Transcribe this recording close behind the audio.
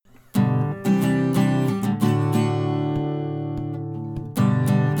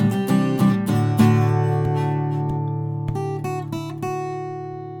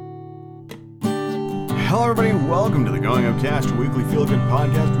welcome to the Going Upcast, a weekly feel-good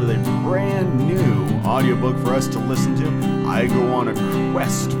podcast with a brand new audiobook for us to listen to. I go on a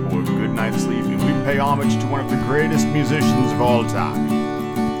quest for a good night's sleep, and we pay homage to one of the greatest musicians of all time.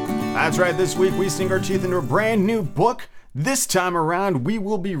 That's right, this week we sink our teeth into a brand new book. This time around, we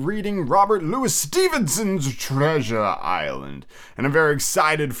will be reading Robert Louis Stevenson's Treasure Island. And I'm very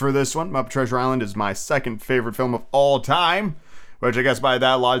excited for this one. Muppet Treasure Island is my second favorite film of all time. Which I guess by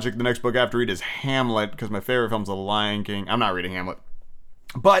that logic, the next book I have to read is Hamlet, because my favorite film's The Lion King. I'm not reading Hamlet.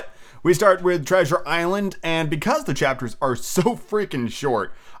 But we start with Treasure Island, and because the chapters are so freaking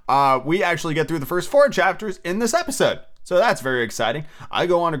short, we actually get through the first 4 chapters in this episode. So that's very exciting. I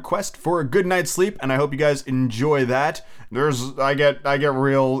go on a quest for a good night's sleep, and I hope you guys enjoy that. I get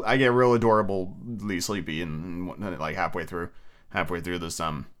real adorably sleepy and like halfway through this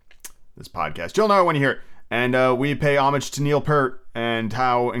podcast. You'll know it when you hear it. And we pay homage to Neil Peart and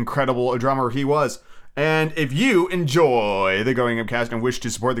how incredible a drummer he was. And if you enjoy the Going Upcast and wish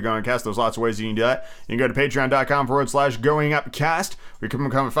to support the Going Upcast, there's lots of ways you can do that. You can go to patreon.com/Going Upcast. We can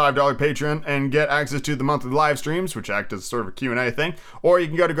become a $5 patron and get access to the monthly live streams, which act as sort of a Q&A thing. Or you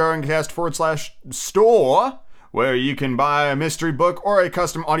can go to GoingUpcast/store, where you can buy a mystery book or a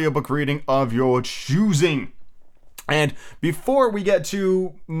custom audiobook reading of your choosing. And before we get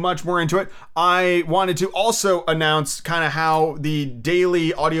too much more into it, I wanted to also announce kind of how the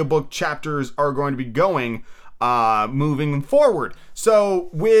daily audiobook chapters are going to be going moving forward. So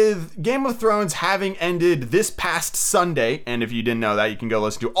with Game of Thrones having ended this past Sunday, and if you didn't know that, you can go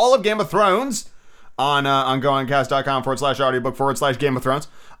listen to all of Game of Thrones on goingcast.com/audiobook/Game of Thrones.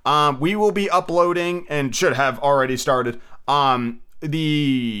 We will be uploading, and should have already started,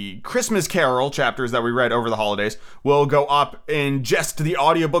 the Christmas Carol chapters that we read over the holidays will go up in just the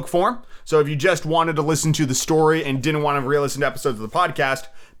audiobook form. So if you just wanted to listen to the story and didn't want to re-listen to episodes of the podcast,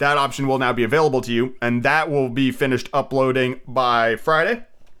 that option will now be available to you. And that will be finished uploading by Friday.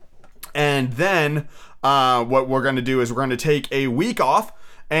 And then what we're going to do is we're going to take a week off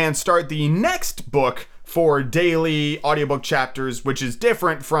and start the next book for daily audiobook chapters, which is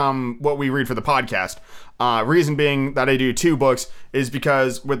different from what we read for the podcast. Reason being that I do 2 books is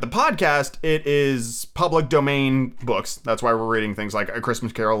because with the podcast, it is public domain books. That's why we're reading things like A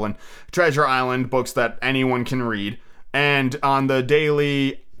Christmas Carol and Treasure Island, books that anyone can read. And on the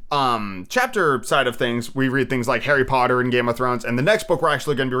daily chapter side of things, we read things like Harry Potter and Game of Thrones. And the next book we're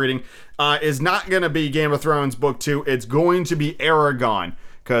actually going to be reading is not going to be Game of Thrones book 2. It's going to be Aragon,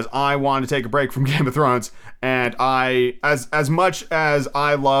 because I want to take a break from Game of Thrones. And as much as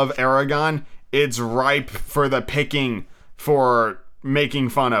I love Aragon, it's ripe for the picking for making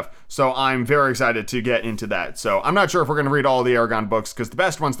fun of. So I'm very excited to get into that. So I'm not sure if we're going to read all the Aragon books, because the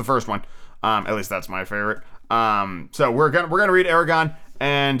best one's the first one. At least that's my favorite. So we're gonna read Aragon,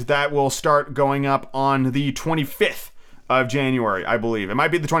 and that will start going up on the 25th of January, I believe. It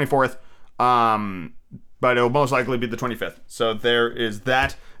might be the 24th, but it'll most likely be the 25th. So there is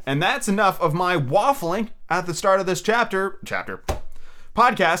that. And that's enough of my waffling at the start of this chapter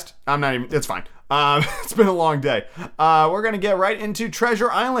podcast. It's fine. It's been a long day. We're going to get right into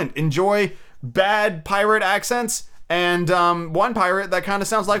Treasure Island. Enjoy bad pirate accents and one pirate that kind of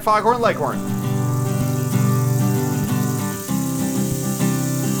sounds like Foghorn Leghorn.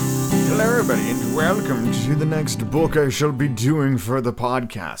 Hello everybody, and welcome to the next book I shall be doing for the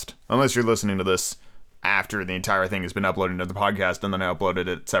podcast. Unless you're listening to this after the entire thing has been uploaded to the podcast, and then I uploaded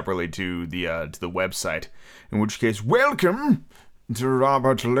it separately to the website. In which case, welcome to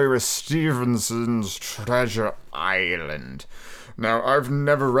Robert Louis Stevenson's Treasure Island. Now, I've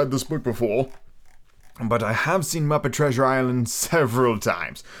never read this book before, but I have seen Muppet Treasure Island several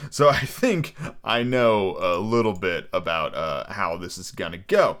times, so I think I know a little bit about how this is gonna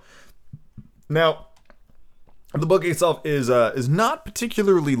go. Now, the book itself is not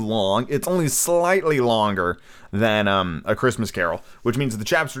particularly long. It's only slightly longer than A Christmas Carol, which means the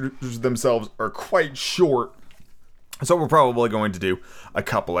chapters themselves are quite short. So we're probably going to do a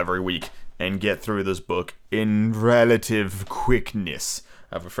couple every week and get through this book in relative quickness.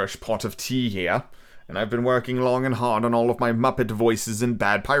 I have a fresh pot of tea here, and I've been working long and hard on all of my Muppet voices and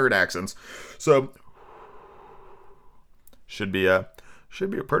bad pirate accents. So should be a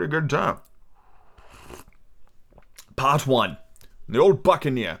pretty good time. Part 1. The Old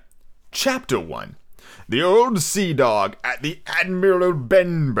Buccaneer. Chapter 1. The Old Sea Dog at the Admiral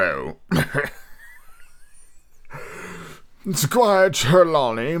Benbow. Squire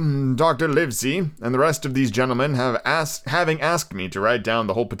Trelawney, Dr. Livesey, and the rest of these gentlemen having asked me to write down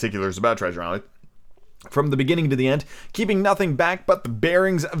the whole particulars about Treasure Island, from the beginning to the end, keeping nothing back but the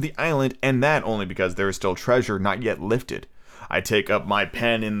bearings of the island, and that only because there is still treasure not yet lifted. I take up my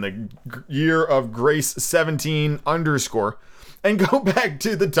pen in the year of grace 17 underscore and go back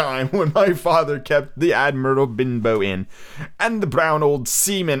to the time when my father kept the Admiral Benbow Inn, and the brown old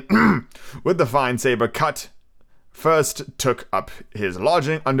seaman with the fine saber cut first took up his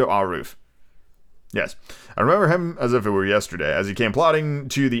lodging under our roof. Yes, I remember him as if it were yesterday, as he came plodding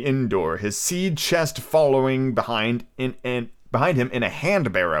to the inn door, his seed chest following behind him in a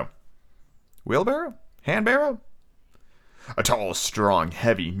hand barrow. Wheelbarrow? Hand barrow? A tall, strong,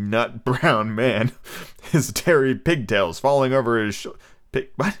 heavy, nut-brown man, his tarry pigtails falling over his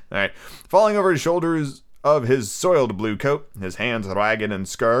falling over his shoulders of his soiled blue coat, his hands ragged and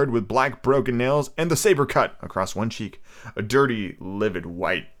scarred with black broken nails, and the saber cut across one cheek, a dirty, livid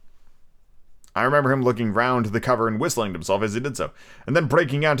white. I remember him looking round the cover and whistling to himself as he did so, and then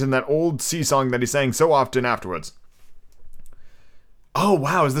breaking out in that old sea song that he sang so often afterwards. Oh,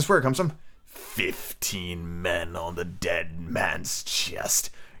 wow, is this where it comes from? 15 men on the dead man's chest.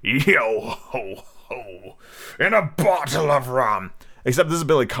 Yo ho ho. And a bottle of rum. Except this is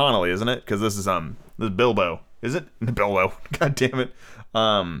Billy Connolly, isn't it? Because this is Bilbo. Is it? Bilbo. God damn it.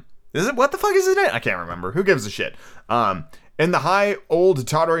 Is it? What the fuck is his name? I can't remember. Who gives a shit? In the high, old,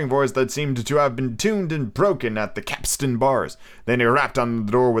 tottering voice that seemed to have been tuned and broken at the capstan bars. Then he rapped on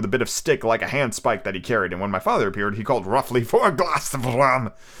the door with a bit of stick like a handspike that he carried, and when my father appeared, he called roughly for a glass of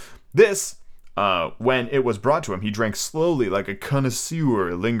rum. This, when it was brought to him, he drank slowly like a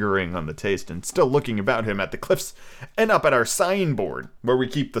connoisseur, lingering on the taste and still looking about him at the cliffs and up at our signboard, where we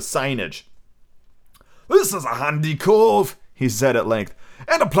keep the signage. "This is a handy cove," he said at length,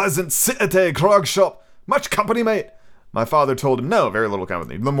 "and a pleasant city grog shop. Much company, mate?" My father told him no, very little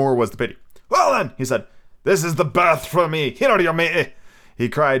company. The more was the pity. "Well then," he said, "this is the berth for me. Here, you matey," he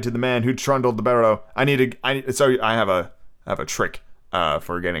cried to the man who trundled the barrow. I have a trick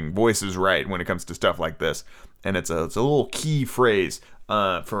for getting voices right when it comes to stuff like this, and it's a little key phrase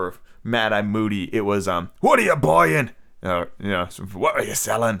for Mad Eye Moody. It was "What are you buying?" "What are you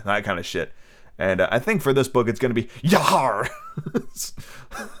selling?" That kind of shit. And I think for this book it's going to be "Yar."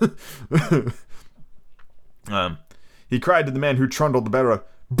 He cried to the man who trundled the barrow,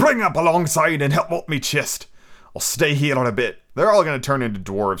 "Bring up alongside and help up me chest. I'll stay here on a bit." They're all going to turn into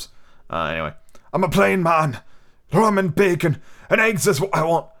dwarves. Anyway, "I'm a plain man. Rum and bacon and eggs is what I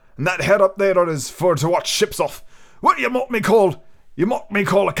want. And that head up there is for to watch ships off. What do you mock me call? You mock me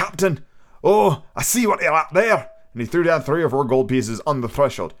call a captain? Oh, I see what you're at there." And he threw down 3 or 4 gold pieces on the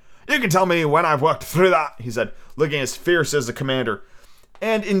threshold. "You can tell me when I've worked through that," he said, looking as fierce as a commander.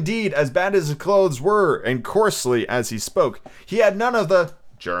 And indeed, as bad as his clothes were, and coarsely as he spoke, he had none of the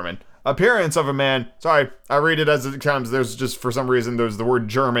German appearance of a man. Sorry, I read it as it comes. There's just, for some reason, there's the word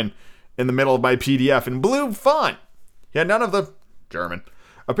German in the middle of my PDF in blue font. He had none of the German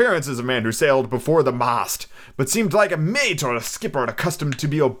appearance as a man who sailed before the mast, but seemed like a mate or a skipper accustomed to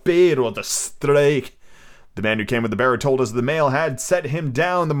be obeyed or to strike. The man who came with the barrow told us the mail had set him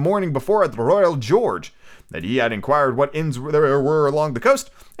down the morning before at the Royal George, that he had inquired what inns there were along the coast,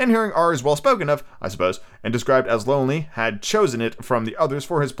 and hearing ours well spoken of, I suppose, and described as lonely, had chosen it from the others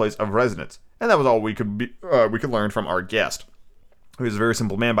for his place of residence. And that was all we could learn from our guest. He was a very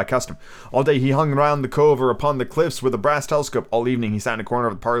simple man by custom. All day he hung round the cove or upon the cliffs with a brass telescope. All evening he sat in a corner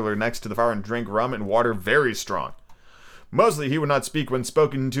of the parlor next to the fire and drank rum and water very strong. Mostly he would not speak when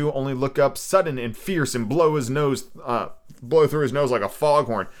spoken to, only look up sudden and fierce and blow through his nose like a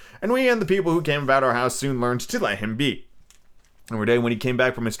foghorn. And we and the people who came about our house soon learned to let him be. Every day when he came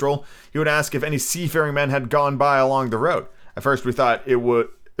back from his stroll, he would ask if any seafaring men had gone by along the road. At first we thought it was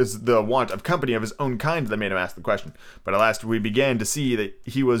the want of company of his own kind that made him ask the question, but at last we began to see that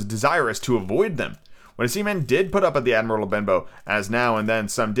he was desirous to avoid them. When a seaman did put up at the Admiral Benbow, as now and then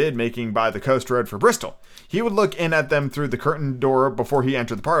some did, making by the coast road for Bristol, he would look in at them through the curtained door before he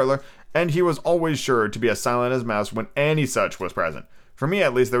entered the parlor, and he was always sure to be as silent as a mouse when any such was present. For me,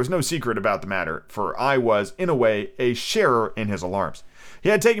 at least, there was no secret about the matter, for I was, in a way, a sharer in his alarms. He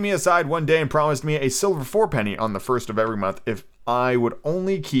had taken me aside one day and promised me a silver 4-penny on the first of every month if I would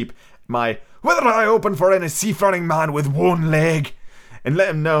only keep my "Whether I open for any seafaring man with one leg," and let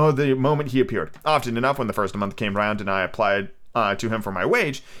him know the moment he appeared. Often enough, when the first of the month came round and I applied to him for my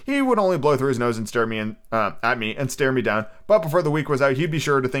wage, he would only blow through his nose and stare at me and stare me down, but before the week was out, he'd be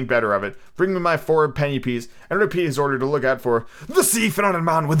sure to think better of it, bring me my 4-penny piece, and repeat his order to look out for "the seafaring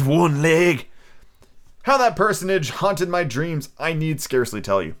man with one leg." How that personage haunted my dreams, I need scarcely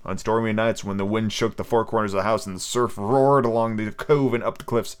tell you. On stormy nights, when the wind shook the 4 corners of the house and the surf roared along the cove and up the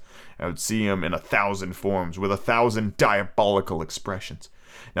cliffs, I would see him in 1,000 forms, with 1,000 diabolical expressions.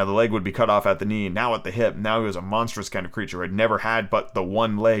 Now the leg would be cut off at the knee, now at the hip. Now he was a monstrous kind of creature who had never had but the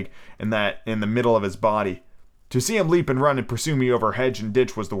one leg, and that in the middle of his body. To see him leap and run and pursue me over hedge and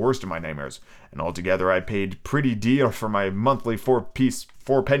ditch was the worst of my nightmares, and altogether I paid pretty dear for my monthly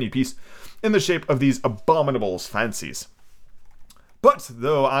four-penny piece in the shape of these abominable fancies. But,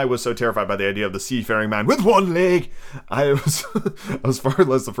 though I was so terrified by the idea of the seafaring man with one leg, I was far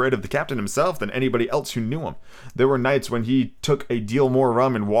less afraid of the captain himself than anybody else who knew him. There were nights when he took a deal more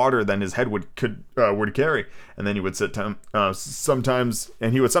rum and water than his head would carry, and then he would sometimes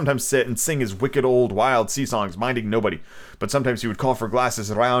sit and sing his wicked old wild sea songs, minding nobody. But sometimes he would call for glasses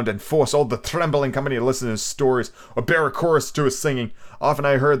around and force all the trembling company to listen to his stories, or bear a chorus to his singing. Often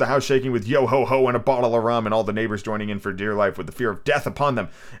I heard the house shaking with yo-ho-ho and a bottle of rum, and all the neighbors joining in for dear life with the fear of death upon them,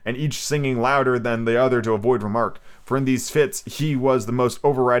 and each singing louder than the other to avoid remark. For in these fits, he was the most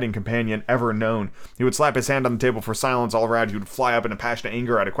overriding companion ever known. He would slap his hand on the table for silence all around. He would fly up in a passionate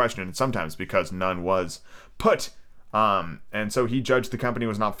anger at a question, and sometimes because none was put. And so he judged the company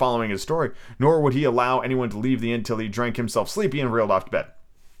was not following his story, nor would he allow anyone to leave the inn till he drank himself sleepy and reeled off to bed.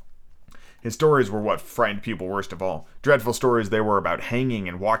 His stories were what frightened people worst of all. Dreadful stories they were about hanging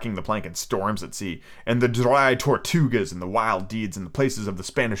and walking the plank in storms at sea, and the dry tortugas and the wild deeds in the places of the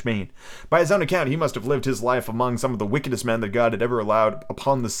Spanish Main. By his own account, he must have lived his life among some of the wickedest men that God had ever allowed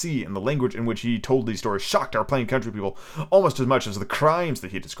upon the sea, and the language in which he told these stories shocked our plain country people almost as much as the crimes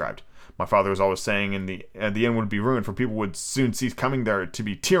that he described. My father was always saying the inn would be ruined, for people would soon cease coming there to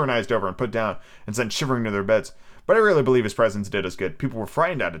be tyrannized over and put down and sent shivering to their beds. But I really believe his presence did us good. People were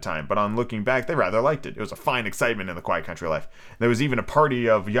frightened at the time, but on looking back, they rather liked it. It was a fine excitement in the quiet country life. There was even a party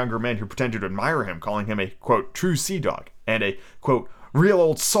of younger men who pretended to admire him, calling him a, quote, true sea dog, and a, quote, real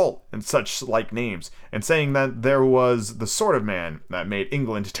old salt, and such like names, and saying that there was the sort of man that made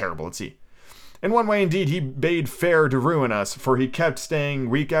England terrible at sea. In one way, indeed, he bade fair to ruin us, for he kept staying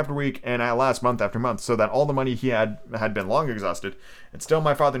week after week, and at last month after month, so that all the money he had been long exhausted, and still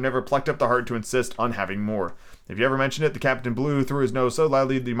my father never plucked up the heart to insist on having more. If you ever mentioned it, the captain blew through his nose so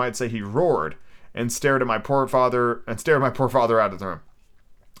loudly that you might say he roared, and stared my poor father out of the room.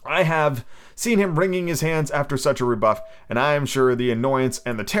 I have seen him wringing his hands after such a rebuff, and I am sure the annoyance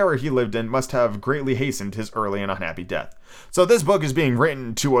and the terror he lived in must have greatly hastened his early and unhappy death. So this book is being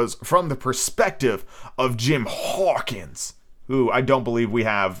written to us from the perspective of Jim Hawkins, who I don't believe we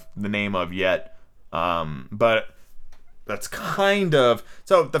have the name of yet, but that's kind of...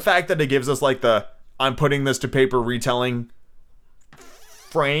 So the fact that it gives us like the I'm putting this to paper retelling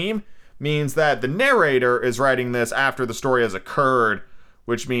frame means that the narrator is writing this after the story has occurred,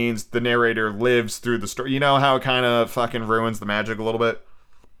 which means the narrator lives through the story. You know how it kind of fucking ruins the magic a little bit?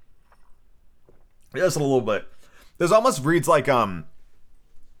 Just a little bit. This almost reads like, some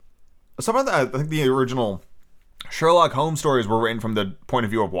of the, I think the original Sherlock Holmes stories were written from the point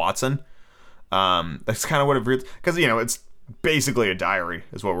of view of Watson. That's kind of what it reads. Because, you know, it's basically a diary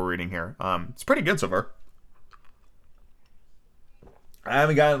is what we're reading here. It's pretty good so far. I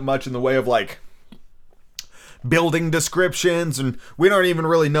haven't gotten much in the way of, like, building descriptions, and we don't even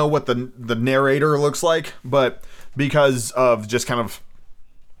really know what the narrator looks like, but because of just kind of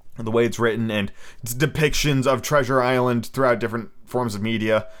the way it's written and its depictions of Treasure Island throughout different forms of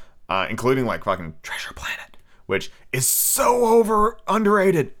media, including like fucking Treasure Planet, which is so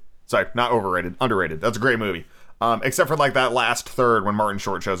underrated. Sorry, not overrated, underrated. That's a great movie. Except for like that last third when Martin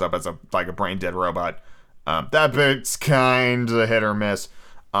Short shows up as a brain dead robot. That bit's kind of hit or miss.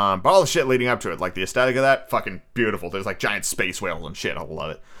 But all the shit leading up to it, like the aesthetic of that, fucking beautiful. There's like giant space whales and shit. I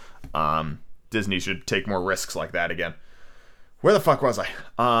love it. Disney should take more risks like that again. Where the fuck was I?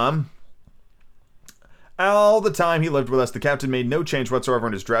 All the time he lived with us, the captain made no change whatsoever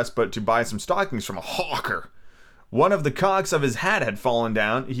in his dress, but to buy some stockings from a hawker. One of the cocks of his hat had fallen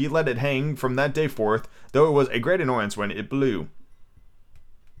down. He let it hang from that day forth, though it was a great annoyance when it blew.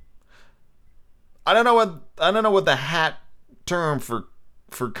 I don't know what the hat term for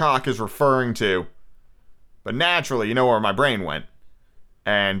cock is referring to, but naturally, you know where my brain went.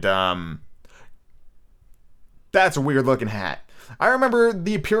 And, that's a weird looking hat. I remember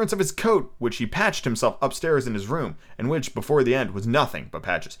the appearance of his coat, which he patched himself upstairs in his room, and which, before the end, was nothing but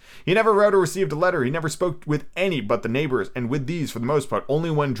patches. He never wrote or received a letter. He never spoke with any but the neighbors, and with these, for the most part, only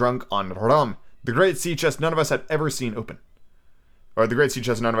when drunk on rum. The great sea chest none of us had ever seen open.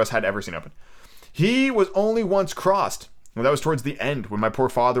 He was only once crossed. Well, that was towards the end, when my poor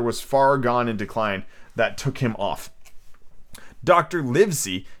father was far gone in decline. That took him off. Dr.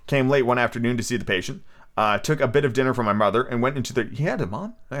 Livesey came late one afternoon to see the patient. Took a bit of dinner from my mother and went into the... He had him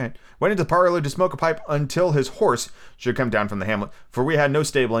on? All right. Went into the parlor to smoke a pipe until his horse should come down from the hamlet, for we had no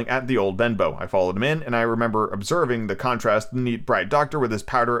stabling at the old Benbow. I followed him in, and I remember observing the contrast, the neat, bright doctor with his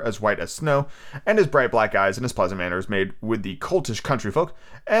powder as white as snow, and his bright black eyes and his pleasant manners made with the coltish country folk,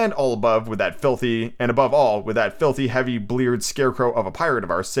 and above all, with that filthy, heavy, bleared scarecrow of a pirate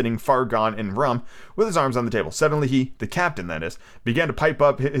of ours sitting far gone in rum, with his arms on the table. Suddenly he, the captain that is, began to pipe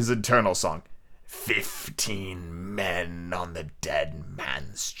up his eternal song. 15 men on the dead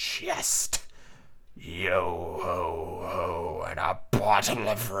man's chest. Yo ho ho, and a bottle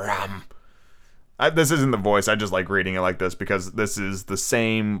of rum. This isn't the voice, I just like reading it like this because this is the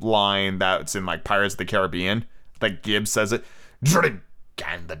same line that's in like Pirates of the Caribbean. Like Gibbs says it. Drink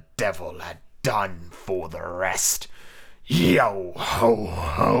and the devil had done for the rest. Yo ho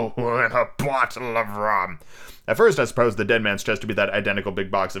ho, and a bottle of rum. At first, I supposed the dead man's chest to be that identical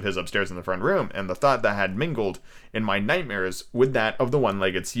big box of his upstairs in the front room, and the thought that had mingled in my nightmares with that of the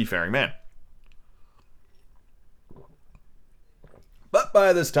one-legged seafaring man. But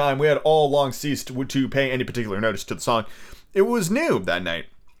by this time, we had all long ceased to pay any particular notice to the song. It was new that night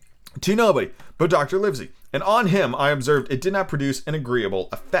to nobody but Dr. Livesey, and on him I observed it did not produce an agreeable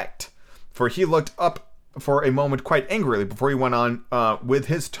effect, for he looked up for a moment quite angrily before he went on with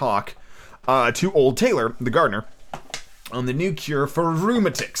his talk to old Taylor, the gardener, on the new cure for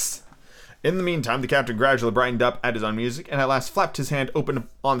rheumatics. In the meantime, the captain gradually brightened up at his own music, and at last flapped his hand open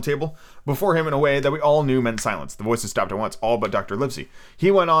on the table before him in a way that we all knew meant silence. The voices stopped at once, all but Dr. Livesey. He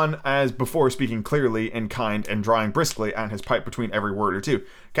went on as before, speaking clearly and kind, and drawing briskly at his pipe between every word or two.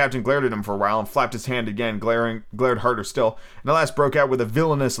 Captain glared at him for a while, and flapped his hand again, glared harder still, and at last broke out with a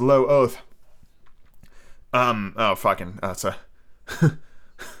villainous low oath.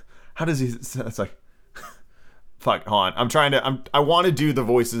 How does he... It's like... Fuck, hold on. I want to do the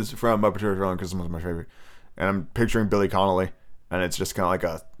voices from Muppet Show because it's my favorite. And I'm picturing Billy Connolly. And it's just kind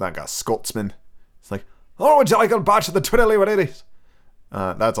of like a Scotsman. It's like, oh, would you like a batch of the twiddly widdies?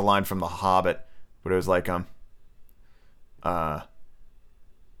 That's a line from The Hobbit. But it was like,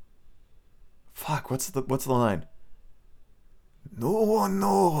 fuck, what's the line? No one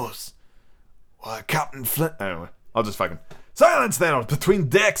knows why Captain Flint... Anyway, I'll just fucking... Silence then, between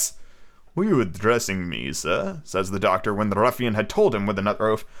decks! Were you addressing me, sir? Says the doctor, when the ruffian had told him with another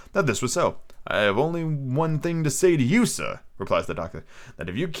oath that this was so. I have only one thing to say to you, sir, replies the doctor, that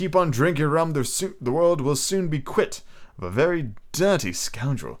if you keep on drinking rum, the world will soon be quit of a very dirty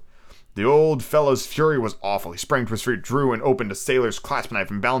scoundrel. The old fellow's fury was awful. He sprang to his feet, drew and opened a sailor's clasp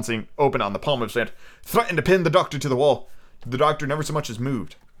knife, and balancing open on the palm of his hand, threatened to pin the doctor to the wall. The doctor never so much as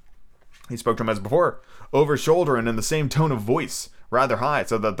moved. He spoke to him as before, over his shoulder and in the same tone of voice, rather high,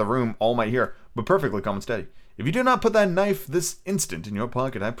 so that the room all might hear, but perfectly calm and steady. If you do not put that knife this instant in your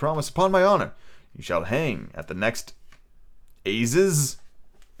pocket, I promise upon my honor, you shall hang at the next Azes.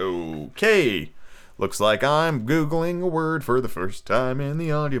 Okay. Looks like I'm Googling a word for the first time in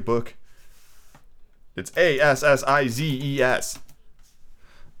the audiobook. It's Assizes.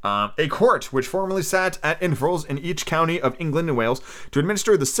 A court which formerly sat at intervals in each county of England and Wales to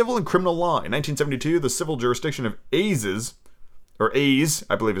administer the civil and criminal law. In 1972, the civil jurisdiction of Azes, or A's,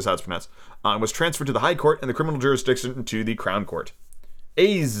 I believe is how it's pronounced, was transferred to the High Court and the criminal jurisdiction to the Crown Court.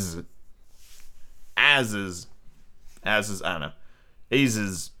 Azes. I don't know.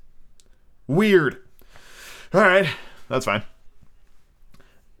 Azes. Weird. Alright, that's fine.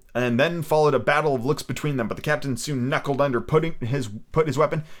 And then followed a battle of looks between them, but the captain soon knuckled under, put his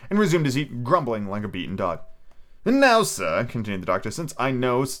weapon, and resumed his eat, grumbling like a beaten dog. And now, sir, continued the doctor, since I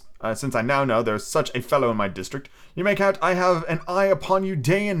now know there's such a fellow in my district, you may count I have an eye upon you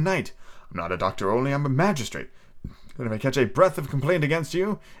day and night. I'm not a doctor only, I'm a magistrate. And if I catch a breath of complaint against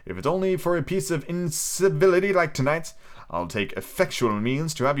you, if it's only for a piece of incivility like tonight's, I'll take effectual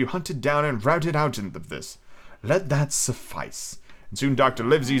means to have you hunted down and routed out of this. Let that suffice. And soon Dr.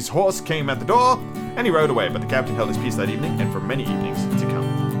 Livesey's horse came at the door, and he rode away, but the captain held his peace that evening, and for many evenings to come.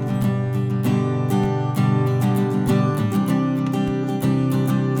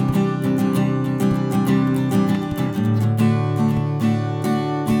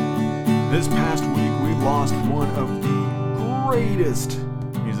 This past week, we lost one of the greatest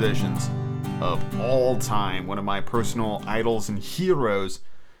musicians of all time, one of my personal idols and heroes,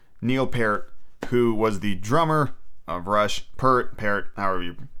 Neil Peart, who was the drummer of Rush. Peart, however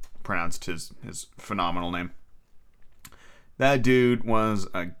you pronounced his phenomenal name. That dude was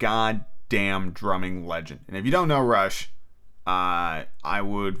a goddamn drumming legend. And if you don't know Rush, I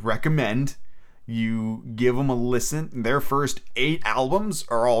would recommend you give them a listen. Their first 8 albums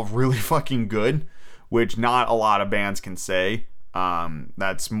are all really fucking good, which not a lot of bands can say.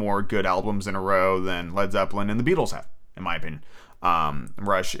 That's more good albums in a row than Led Zeppelin and the Beatles have, in my opinion.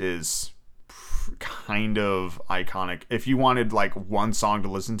 Rush is kind of iconic. If you wanted like one song to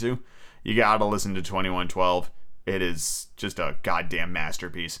listen to, you gotta listen to 2112. It is just a goddamn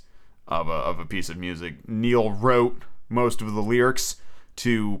masterpiece of a piece of music. Neil wrote most of the lyrics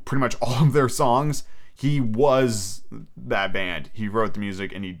to pretty much all of their songs. He was that band. He wrote the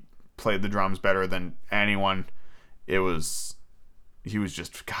music and he played the drums better than anyone. He was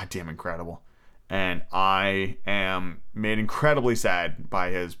just goddamn incredible. And I am made incredibly sad by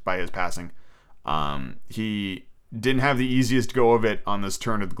his passing. He didn't have the easiest go of it on this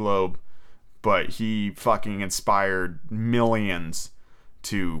turn of the globe, but he fucking inspired millions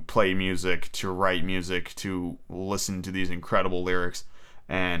to play music, to write music, to listen to these incredible lyrics.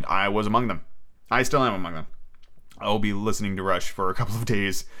 And I was among them. I still am among them. I'll be listening to Rush for a couple of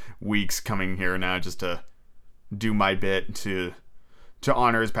days, weeks coming here now, just to do my bit to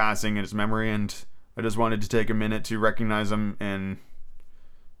honor his passing and his memory. And I just wanted to take a minute to recognize him in,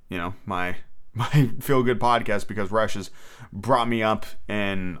 my feel good podcast, because Rush has brought me up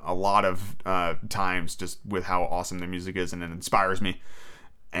in a lot of times just with how awesome the music is, and it inspires me.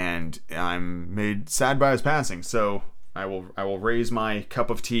 And I'm made sad by his passing, so I will raise my cup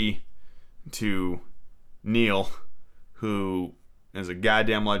of tea to Neil, who is a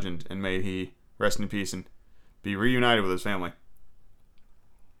goddamn legend, and may he rest in peace and be reunited with his family.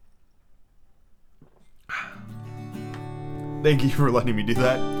 Thank you for letting me do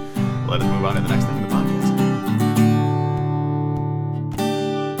that. Let us move on to the next thing in the podcast.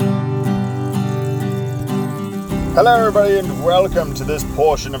 Hello, everybody, and welcome to this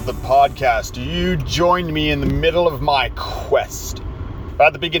portion of the podcast. You joined me in the middle of my quest.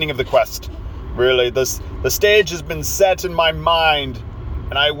 At the beginning of the quest, really. The stage has been set in my mind,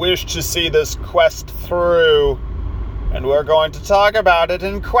 and I wish to see this quest through. And we're going to talk about it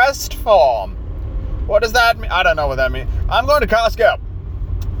in quest form. What does that mean? I don't know what that means. I'm going to Costco.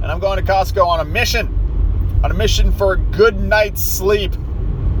 And I'm going to Costco on a mission. On a mission for a good night's sleep.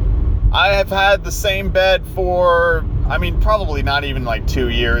 I have had the same bed for, probably not even like 2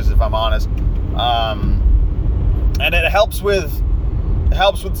 years, if I'm honest. And it helps with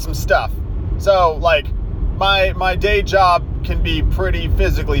some stuff. So, like, my day job can be pretty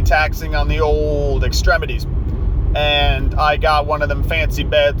physically taxing on the old extremities. And I got one of them fancy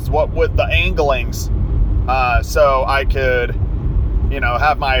beds, with the anglings, so I could,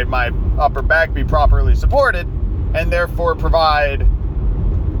 have my upper back be properly supported, and therefore provide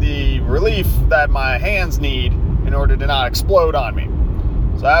the relief that my hands need in order to not explode on me.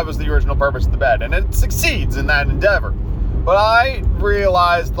 So that was the original purpose of the bed, and it succeeds in that endeavor. But I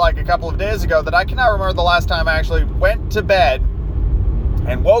realized like a couple of days ago that I cannot remember the last time I actually went to bed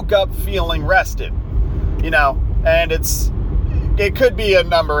and woke up feeling rested. And it could be a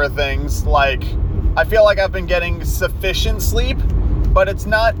number of things. Like, I feel like I've been getting sufficient sleep, but it's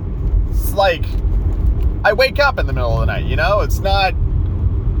like I wake up in the middle of the night, It's not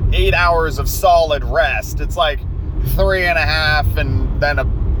 8 hours of solid rest. It's like 3.5 and then a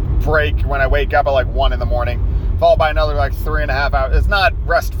break when I wake up at like 1 in the morning, followed by another like 3.5 hours. It's not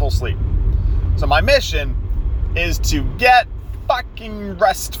restful sleep. So my mission is to get fucking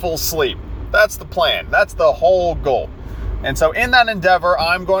restful sleep. That's the plan. That's the whole goal. And so in that endeavor,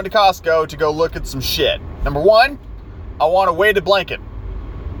 I'm going to Costco to go look at some shit. Number one, I want a weighted blanket.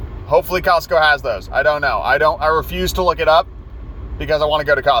 Hopefully Costco has those. I don't know. I refuse to look it up because I want to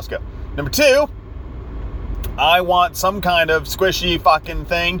go to Costco. Number two, I want some kind of squishy fucking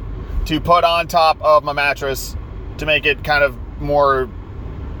thing to put on top of my mattress to make it kind of more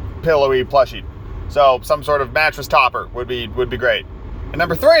pillowy, plushy. So some sort of mattress topper would be great. And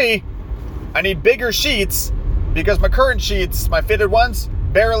number three, I need bigger sheets because my current sheets, my fitted ones,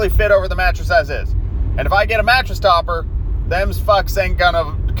 barely fit over the mattress as is. And if I get a mattress topper, them's fucks ain't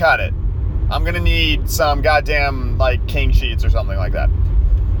gonna cut it. I'm gonna need some goddamn like king sheets or something like that.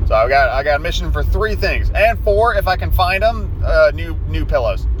 So I got a mission for 3 things, and 4 if I can find them. New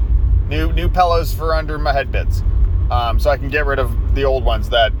pillows, new pillows for under my head bits, so I can get rid of the old ones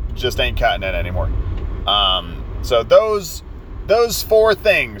that just ain't cutting it anymore. So those 4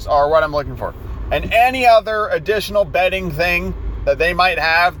 things are what I'm looking for, and any other additional bedding thing that they might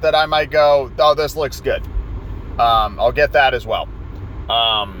have that I might go, oh, this looks good. I'll get that as well.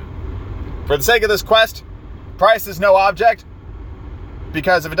 For the sake of this quest, price is no object,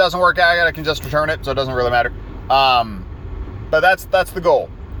 because if it doesn't work out, I can just return it, so it doesn't really matter. But that's the goal.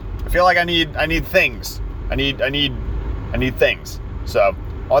 I feel like I need things. I need things. So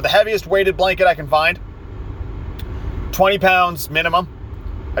I want the heaviest weighted blanket I can find. 20 pounds minimum.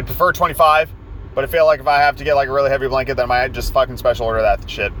 I'd prefer 25. But I feel like if I have to get like a really heavy blanket, then I might just fucking special order that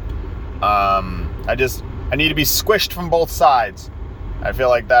shit. I need to be squished from both sides. I feel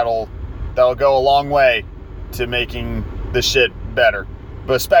like that'll go a long way to making this shit better.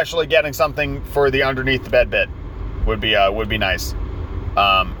 But especially getting something for the underneath the bed bit would be nice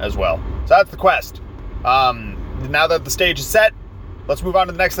as well. So that's the quest. Now that the stage is set, let's move on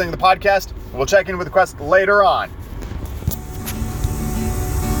to the next thing in the podcast. We'll check in with the quest later on.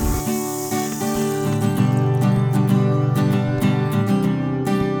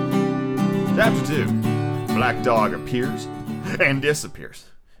 Chapter 2. Black Dog appears and disappears.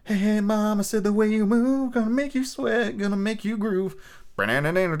 Hey, mama said the way you move, gonna make you sweat, gonna make you groove. Oh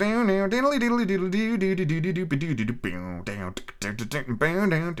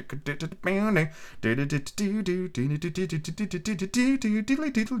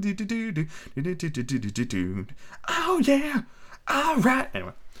yeah, all right.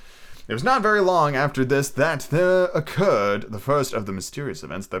 Anyway. It was not very long after this that there occurred the first of the mysterious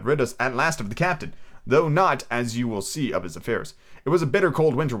events that rid us at last of the captain, though not, as you will see, of his affairs. It was a bitter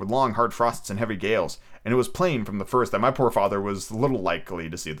cold winter with long, hard frosts and heavy gales, and it was plain from the first that my poor father was little likely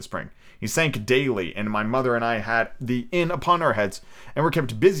to see the spring. He sank daily, and my mother and I had the inn upon our heads, and were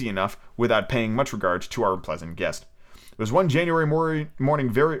kept busy enough without paying much regard to our pleasant guest. It was one January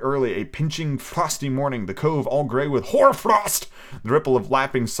morning very early, a pinching, frosty morning, the cove all grey with hoarfrost, the ripple of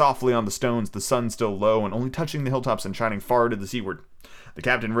lapping softly on the stones, the sun still low and only touching the hilltops and shining far to the seaward. The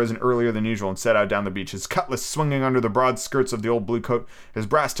captain risen earlier than usual and set out down the beach, his cutlass swinging under the broad skirts of the old blue coat, his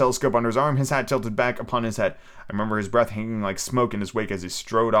brass telescope under his arm, his hat tilted back upon his head. I remember his breath hanging like smoke in his wake as he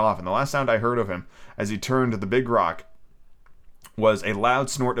strode off, and the last sound I heard of him, as he turned the big rock, was a loud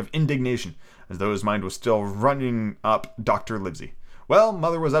snort of indignation, as though his mind was still running up Dr. Livesey. Well,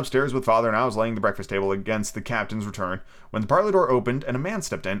 Mother was upstairs with Father, and I was laying the breakfast table against the captain's return, when the parlor door opened, and a man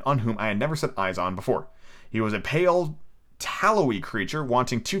stepped in, on whom I had never set eyes on before. He was a pale, tallowy creature,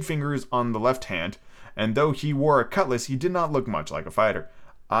 wanting 2 fingers on the left hand, and though he wore a cutlass, he did not look much like a fighter.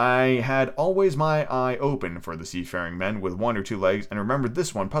 I had always my eye open for the seafaring men with 1 or 2 legs, and remembered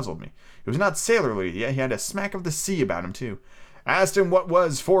this one puzzled me. He was not sailorly, yet he had a smack of the sea about him, too. I asked him what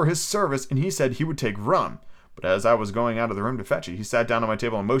was for his service, and he said he would take rum. But as I was going out of the room to fetch it, he sat down on my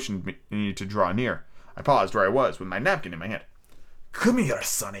table and motioned me to draw near. I paused where I was, with my napkin in my hand. "Come here,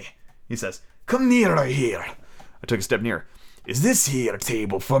 sonny," he says. "Come nearer here." I took a step nearer. "Is this here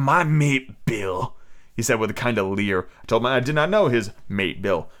table for my mate Bill?" he said with a kind of leer. I told him I did not know his mate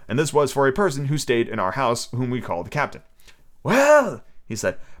Bill, and this was for a person who stayed in our house, whom we called the captain. "Well," he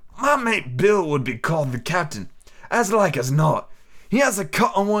said, "my mate Bill would be called the captain, as like as not. He has a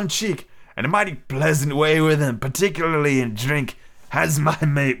cut on one cheek, and a mighty pleasant way with him, particularly in drink, has my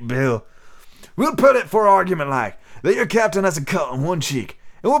mate Bill. We'll put it for argument like, that your captain has a cut on one cheek,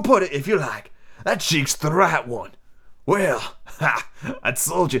 and we'll put it, if you like, that cheek's the right one. Well, I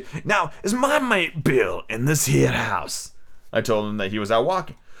told you. Now, is my mate Bill in this here house?" I told him that he was out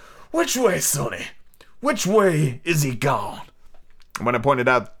walking. "Which way, sonny? Which way is he gone?" And when I pointed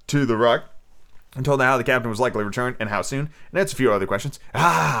out to the rock, and told him how the captain was likely to return, and how soon, and answered a few other questions.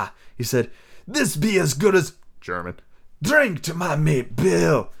 "Ah," he said, "this be as good as German. Drink to my mate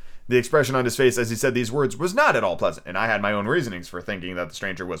Bill." The expression on his face as he said these words was not at all pleasant, and I had my own reasonings for thinking that the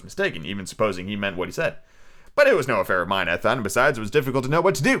stranger was mistaken, even supposing he meant what he said. But it was no affair of mine, I thought, and besides, it was difficult to know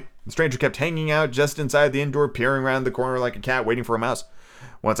what to do. The stranger kept hanging out just inside the inn door, peering round the corner like a cat waiting for a mouse.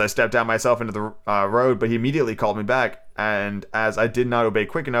 Once I stepped out myself into the road, but he immediately called me back, and as I did not obey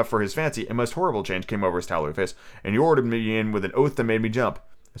quick enough for his fancy, a most horrible change came over his tallowy face, and he ordered me in with an oath that made me jump.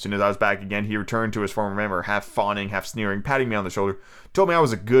 As soon as I was back again, he returned to his former manner, half fawning, half sneering, patting me on the shoulder, told me I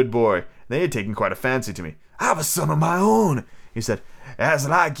was a good boy, and they had taken quite a fancy to me. "I've a son of my own," he said, "as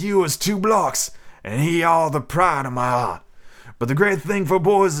like you as 2 blocks, and he all the pride of my heart. But the great thing for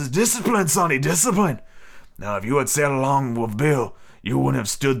boys is discipline, sonny, discipline. Now, if you had sailed along with Bill, you wouldn't have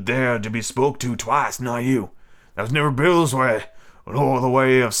stood there to be spoke to twice, not you. That was never Bill's way, nor the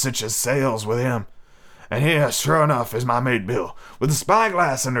way of such as sails with him. And here, sure enough, is my mate Bill, with a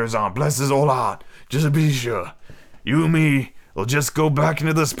spyglass under his arm, bless his old heart, just to be sure. You and me will just go back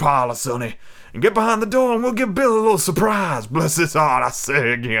into this parlor, sonny, and get behind the door, and we'll give Bill a little surprise, bless his heart, I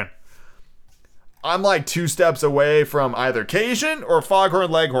say again." I'm like 2 steps away from either Cajun or Foghorn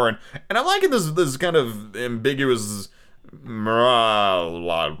Leghorn, and I'm liking this kind of ambiguous of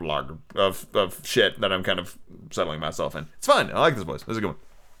shit that I'm kind of settling myself in. It's fun. I like this voice. This is a good one.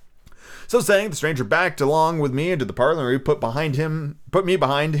 So saying, the stranger backed along with me into the parlor, and he put me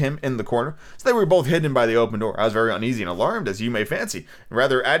behind him in the corner, so they were both hidden by the open door. I was very uneasy and alarmed, as you may fancy, and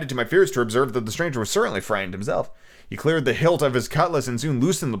rather added to my fears to observe that the stranger was certainly frightened himself. He cleared the hilt of his cutlass and soon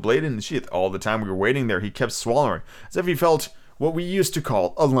loosened the blade in the sheath. All the time we were waiting there, he kept swallowing, as if he felt what we used to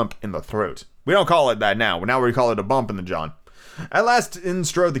call a lump in the throat. We don't call it that now. Now we call it a bump in the john. At last in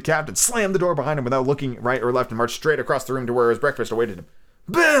strode the captain, slammed the door behind him without looking right or left, and marched straight across the room to where his breakfast awaited him.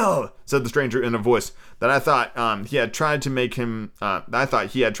 "Bill," said the stranger in a voice that I thought he had tried to make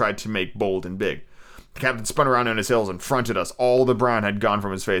bold and big. The captain spun around on his heels and fronted us. All the brown had gone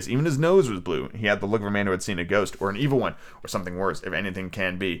from his face. Even his nose was blue. He had the look of a man who had seen a ghost, or an evil one, or something worse, if anything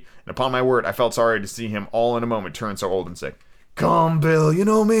can be. And upon my word, I felt sorry to see him all in a moment turn so old and sick. "Come, Bill, you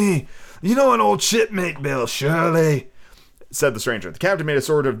know me. You know an old shipmate, Bill, surely," said the stranger. The captain made a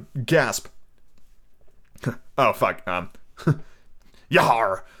sort of gasp. "Oh, fuck.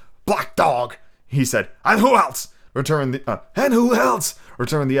 Yar, black dog," he said. "And who else?" returned the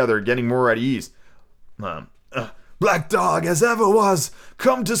other, getting more at ease. "Black dog as ever was,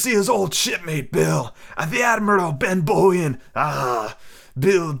 come to see his old shipmate, Bill, and the Admiral Benbow. Ah,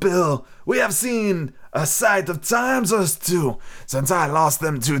 Bill, we have seen a sight of times, us two, since I lost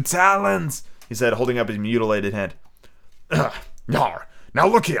them 2 talons," he said, holding up his mutilated hand. "Yar, now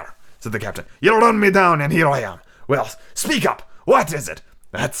look here," said the captain. "You run me down, and here I am. Well, speak up. What is it?"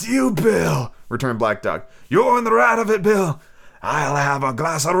 "That's you, Bill," returned Black Dog. "You're in the right of it, Bill. I'll have a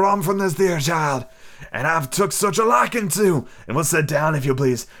glass of rum from this dear child, and I've took such a liking to, and we'll sit down, if you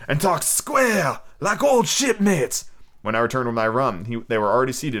please, and talk square, like old shipmates." When I returned with my rum, they were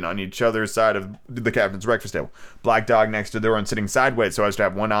already seated on each other's side of the captain's breakfast table. Black Dog next to the door and sitting sideways so as to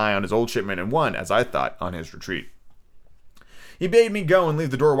have one eye on his old shipmate and one, as I thought, on his retreat. He bade me go and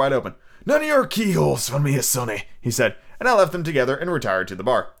leave the door wide open. "None of your keyholes for me, sonny," he said, and I left them together and retired to the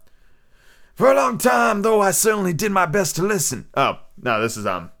bar. "For a long time, though, I certainly did my best to listen." Oh, no, this is,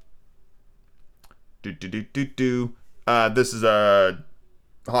 this is,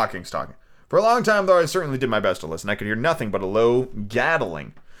 Hawkins talking. "For a long time, though, I certainly did my best to listen. I could hear nothing but a low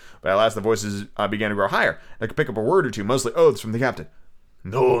gattling. But at last the voices began to grow higher. I could pick up a word or two, mostly oaths from the captain.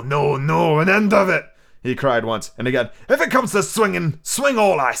 No, an end of it," he cried once, and again, "If it comes to swinging, swing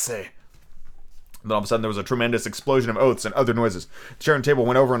all, I say." Then all of a sudden there was a tremendous explosion of oaths and other noises. The chair and table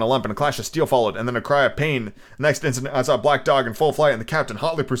went over in a lump, and a clash of steel followed, and then a cry of pain. The next instant I saw Black Dog in full flight, and the captain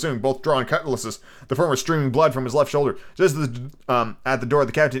hotly pursuing, both drawn cutlasses, the former streaming blood from his left shoulder. Just as at the door,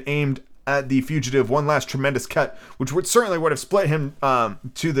 the captain aimed at the fugitive one last tremendous cut, which certainly would have split him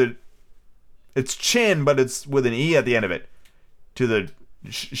to its chin, but it's with an E at the end of it. Hold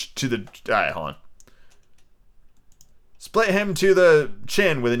on. Split him to the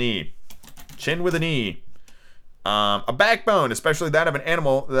chin with an E. Chin with an E. A backbone, especially that of an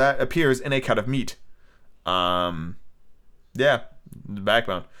animal that appears in a cut of meat. Yeah,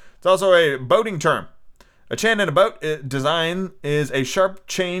 backbone. It's also a boating term. A chin in a boat design is a sharp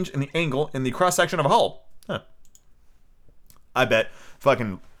change in the angle in the cross-section of a hull. Huh. I bet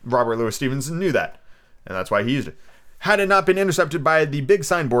fucking Robert Louis Stevenson knew that, and that's why he used it. Had it not been intercepted by the big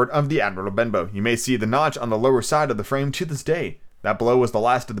signboard of the Admiral Benbow, you may see the notch on the lower side of the frame to this day. That blow was the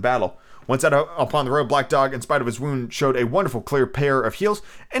last of the battle. Once out upon the road, Black Dog, in spite of his wound, showed a wonderful clear pair of heels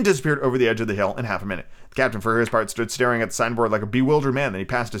and disappeared over the edge of the hill in half a minute. The captain, for his part, stood staring at the signboard like a bewildered man. Then he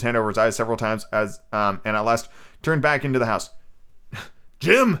passed his hand over his eyes several times and at last turned back into the house.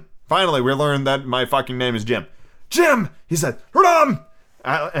 Jim! Finally, we learned that my fucking name is Jim. Jim! He said, Rum!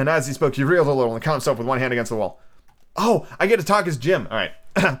 And as he spoke, he reeled a little and caught himself with one hand against the wall. Oh, I get to talk as Jim. All right.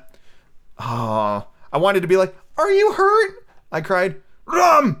 Oh, I wanted to be like, are you hurt? I cried.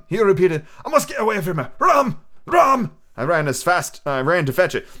 Rum! He repeated. I must get away from her. Rum! Rum! I ran to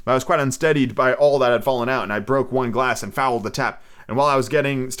fetch it, but I was quite unsteadied by all that had fallen out, and I broke one glass and fouled the tap. And while I was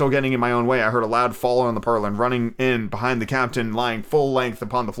still getting in my own way, I heard a loud fall on the parlor, and running in behind the captain, lying full length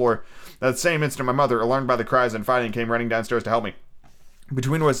upon the floor. At the same instant, my mother, alarmed by the cries and fighting, came running downstairs to help me.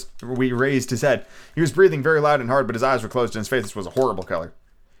 Between us, we raised his head. He was breathing very loud and hard, but his eyes were closed, and his face was a horrible color.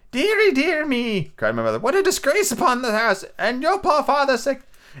 Dearie, dear me, cried my mother. What a disgrace upon the house, and your poor father sick.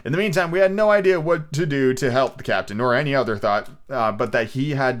 In the meantime, we had no idea what to do to help the captain, nor any other thought, but that he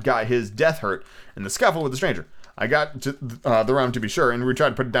had got his death hurt in the scuffle with the stranger. I got to the rum, to be sure, and we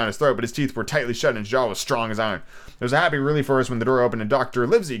tried to put it down his throat, but his teeth were tightly shut and his jaw was strong as iron. There was a happy relief for us when the door opened and Dr.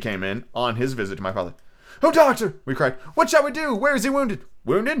 Livesey came in on his visit to my father. Oh, doctor, we cried. What shall we do? Where is he wounded?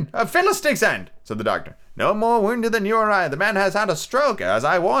 Wounded? A fiddlestick's end, said the doctor. No more wounded than you or I. The man has had a stroke, as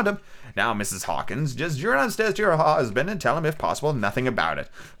I warned him, Now, Mrs. Hawkins, just journey downstairs to your husband and tell him, if possible, nothing about it.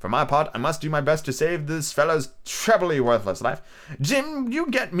 For my part, I must do my best to save this fellow's trebly worthless life. Jim, you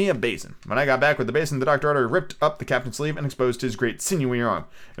get me a basin." When I got back with the basin, the doctor ordered ripped up the captain's sleeve and exposed his great sinewy arm.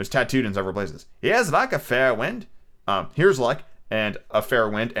 It was tattooed in several places. "Here's luck, a fair wind." Here's luck, and a fair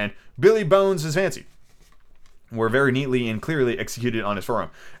wind, and Billy Bones is fancy were very neatly and clearly executed on his forearm.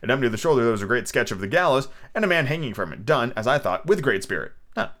 And up near the shoulder there was a great sketch of the gallows and a man hanging from it, done, as I thought, with great spirit.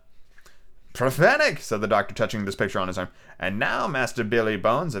 "Prophetic," said the doctor, touching this picture on his arm. "And now, Master Billy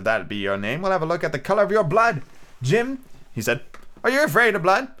Bones, if that be your name, we'll have a look at the color of your blood. Jim," he said, "are you afraid of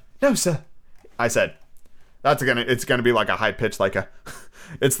blood?" "No, sir," I said. It's gonna be like a high pitch, like a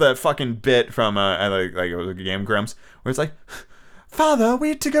it's that fucking bit from like it was a Game Grumps, where it's like, "Father,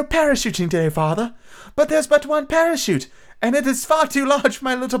 we're to go parachuting today, Father. But there's but one parachute, and it is far too large for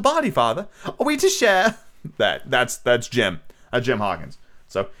my little body, Father. Are we to share?" That's Jim. That's Jim Hawkins.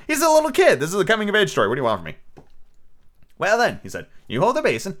 So, he's a little kid. This is a coming-of-age story. What do you want from me? "Well then," he said, "you hold the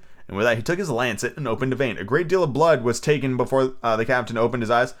basin." And with that, he took his lancet and opened a vein. A great deal of blood was taken before the captain opened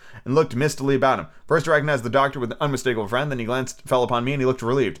his eyes and looked mistily about him. First, he recognized the doctor with an unmistakable friend. Then he fell upon me, and he looked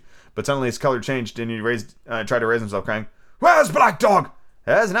relieved. But suddenly his color changed, and he tried to raise himself, crying, "Where's Black Dog?"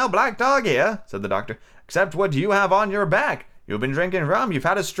 "There's no Black Dog here," said the doctor, "except what you have on your back. You've been drinking rum. You've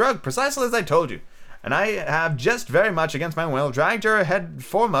had a stroke, precisely as I told you. And I have just very much against my will dragged your head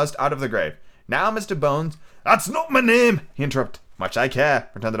foremost out of the grave. Now, Mr. Bones—" "That's not my name," he interrupted. "Much I care,"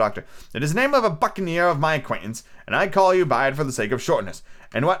 returned the doctor. "It is the name of a buccaneer of my acquaintance, and I call you by it for the sake of shortness.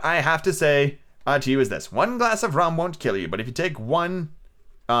 And what I have to say to you is this: one glass of rum won't kill you, but if you take one,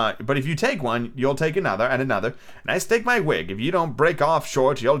 you'll take another and another. And I stake my wig, if you don't break off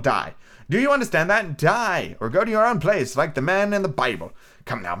short, you'll die. Do you understand that? Die, or go to your own place, like the man in the Bible.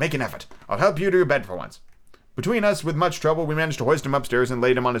 Come now, make an effort. I'll help you to your bed for once." Between us, with much trouble, we managed to hoist him upstairs and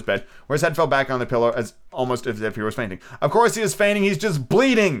laid him on his bed, where his head fell back on the pillow almost as if he was fainting. Of course he is fainting, he's just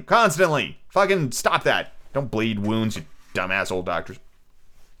bleeding constantly. Fucking stop that. Don't bleed wounds, you dumbass old doctors.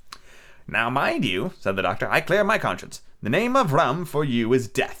 "Now, mind you," said the doctor, "I clear my conscience. The name of rum for you is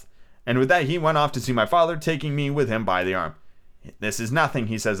death." And with that he went off to see my father, taking me with him by the arm. "This is nothing,"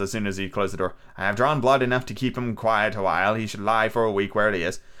 he says as soon as he closed the door. "I have drawn blood enough to keep him quiet a while. He should lie for a week where he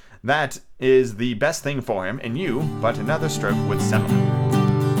is. That is the best thing for him, and you, but another stroke would settle him."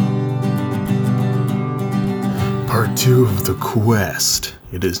 Part 2 of The Quest.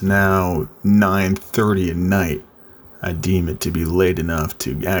 It is now 9:30 at night. I deem it to be late enough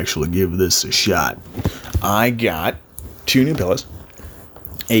to actually give this a shot. I got 2 new pillows,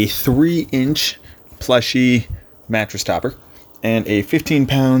 a 3-inch plushy mattress topper, and a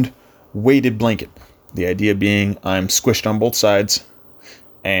 15-pound weighted blanket. The idea being I'm squished on both sides,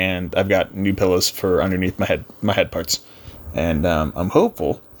 and I've got new pillows for underneath my head parts. And I'm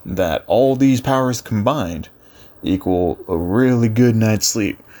hopeful that all these powers combined equal a really good night's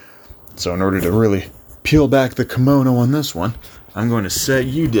sleep. So in order to really peel back the kimono on this one, I'm going to set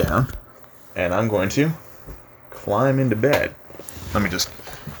you down, and I'm going to climb into bed. Let me just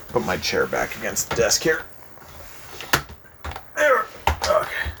put my chair back against the desk here. There.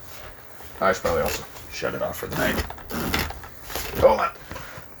 Okay. I should probably also shut it off for the night. Hold on.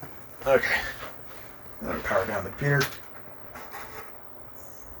 Okay. Let me power down the computer.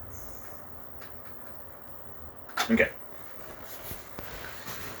 Okay.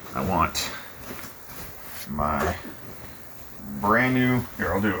 I want my brand new.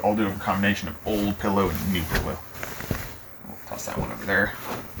 Here, I'll do a combination of old pillow and new pillow. We'll toss that one over there.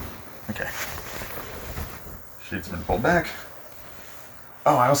 Okay. Sheets have been pulled back.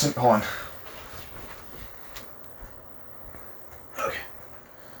 Oh, I also hold on.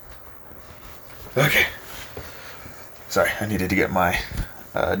 Okay. Sorry, I needed to get my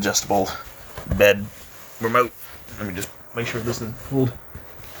adjustable bed remote. Let me just make sure this is pulled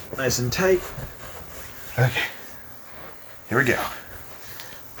nice and tight. Okay. Here we go.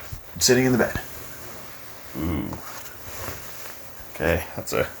 I'm sitting in the bed. Ooh. Okay,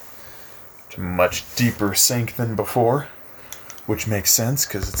 that's a much deeper sink than before, which makes sense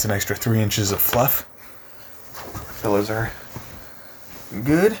because it's an extra 3 inches of fluff. Pillows are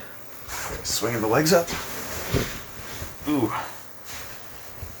good. Swinging the legs up. Ooh.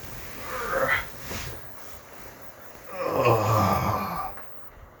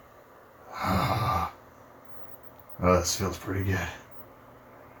 Oh, this feels pretty good.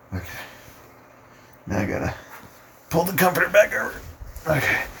 Okay. Now I gotta pull the comforter back over.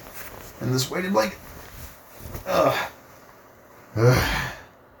 Okay. And this weighted blanket.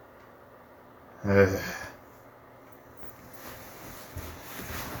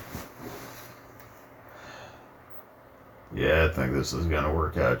 Yeah, I think this is gonna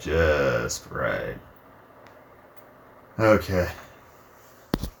work out just right. Okay.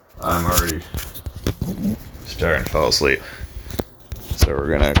 I'm already starting to fall asleep. So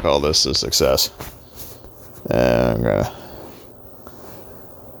we're gonna call this a success. And I'm gonna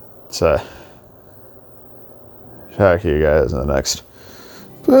talk to you guys in the next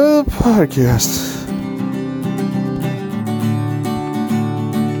podcast.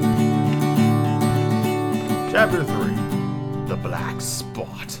 Chapter 3. The Black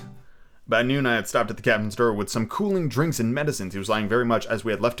Spot. By noon, I had stopped at the captain's door with some cooling drinks and medicines. He was lying very much as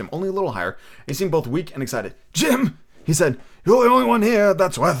we had left him, only a little higher. He seemed both weak and excited. "Jim," he said, "you're the only one here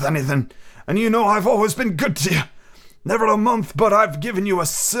that's worth anything. And you know I've always been good to you. Never a month, but I've given you a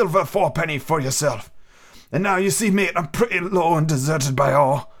silver fourpenny for yourself. And now you see, mate, I'm pretty low and deserted by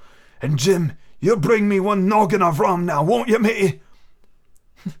all. And Jim, you'll bring me one noggin of rum now, won't you, matey?"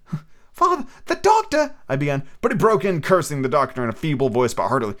 "Father, the doctor," I began, but he broke in, cursing the doctor in a feeble voice but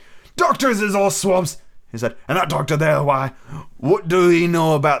heartily. "Doctors is all swabs," he said, "and that doctor there, why, what do he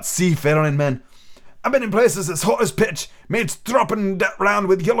know about seafaring men? I've been in places as hot as pitch, mates dropping round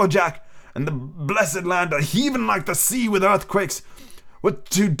with Yellow Jack, and the blessed land a heaving like the sea with earthquakes. What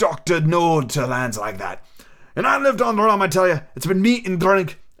do doctor know to lands like that? And I lived on the rum, I tell you. It's been meat and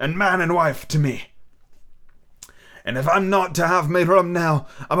drink, and man and wife to me. And if I'm not to have my rum now,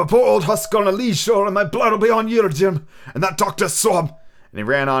 I'm a poor old husk on a lee shore, and my blood will be on you, Jim, and that doctor's swab." And he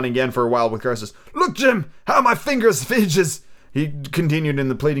ran on again for a while with curses. "Look, Jim, how my fingers fidges," he continued in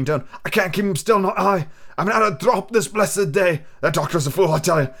the pleading tone. "I can't keep 'em still, not I. I haven't had a drop this blessed day. That doctor's a fool, I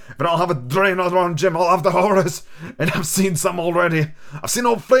tell you. If I don't have a drain on Jim, I'll have the horrors. And I've seen some already. I've seen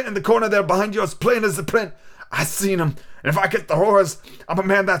old Flint in the corner there behind you as plain as the print. I've seen him. And if I get the horrors, I'm a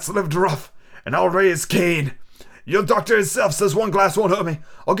man that's lived rough. And I'll raise Cain. Your doctor himself says one glass won't hurt me.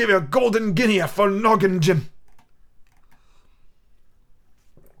 I'll give you a golden guinea for noggin, Jim."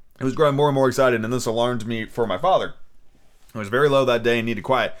 I was growing more and more excited, and this alarmed me for my father. I was very low that day and needed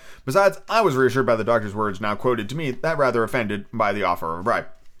quiet. Besides, I was reassured by the doctor's words now quoted to me, that rather offended by the offer of a bribe.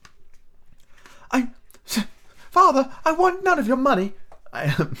 "Father, I want none of your money,"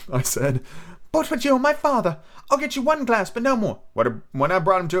 I said. "But with you, my father, I'll get you one glass, but no more." When I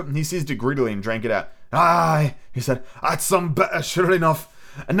brought him to it, he seized it greedily and drank it out. "Aye," he said, "that's some better, sure enough.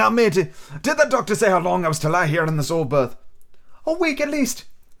 And now, matey, did the doctor say how long I was to lie here in this old berth?" "A week at least,"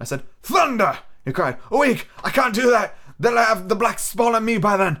 I said. "Thunder!" he cried. "A week! I can't do that. They'll have the black spot on me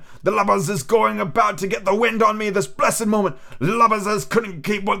by then. The lubbers is going about to get the wind on me this blessed moment. Lubbers as couldn't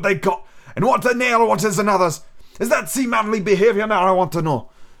keep what they got. And what a nail, what is another's? Is that seamanly behaviour now, I want to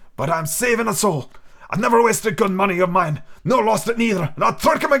know? But I'm saving a soul. I've never wasted good money of mine. No lost it neither. And I'll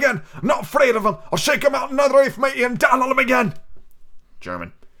trick him again. I'm not afraid of him. I'll shake him out another reef, matey, and down on him again."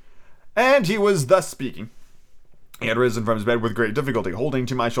 German. And he was thus speaking. He had risen from his bed with great difficulty, holding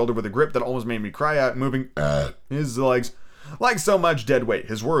to my shoulder with a grip that almost made me cry out, moving his legs like so much dead weight.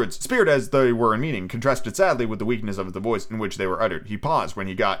 His words, spirit as they were in meaning, contrasted sadly with the weakness of the voice in which they were uttered. He paused when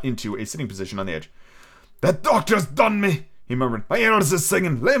he got into a sitting position on the edge. "That doctor's done me," he murmured. "My ears is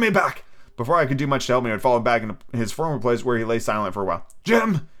singing. Lay me back." Before I could do much to help me, I had fallen back in his former place where he lay silent for a while.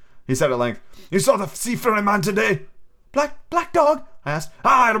 "Jim," he said at length, "you saw the seafaring man today?" Black dog?" I asked.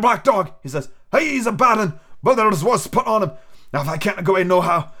 "Aye, the black dog," he says. "Hey, he's a bad un, but there's worse put on him. Now, if I can't go away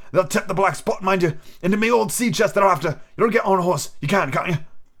nohow, they'll tip the black spot, mind you, into me old sea chest thereafter. You don't get on a horse. You can't you?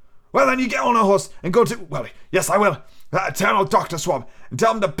 Well, then you get on a horse and go to... Well, yes, I will. That eternal doctor swab. And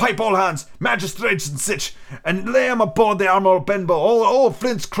tell him to pipe all hands, magistrates and sich, and lay him aboard the Admiral Benbow, all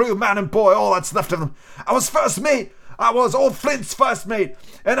Flint's crew, man and boy, all that's left of them. I was first mate. I was old Flint's first mate,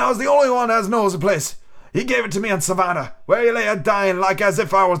 and I was the only one as knows the place. He gave it to me in Savannah, where he lay a-dying like as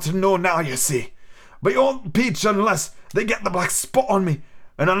if I was to know now, you see. But you won't peach unless they get the black spot on me,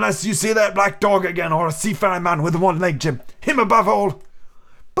 and unless you see that black dog again, or a seafaring man with one leg, Jim. Him above all."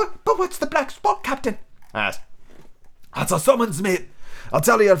 But what's the black spot, Captain?" I asked. "That's a summons, mate. I'll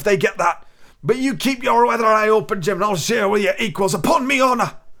tell you if they get that. But you keep your weather eye open, Jim, and I'll share with you equals, upon me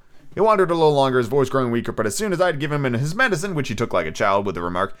honour." He wandered a little longer, his voice growing weaker, but as soon as I'd given him his medicine, which he took like a child, with the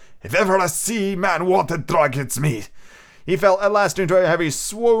remark, "If ever a seaman wanted drug, it's me," he fell at last into a heavy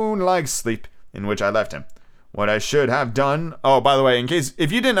swoon-like sleep, in which I left him. What I should have done... Oh, by the way,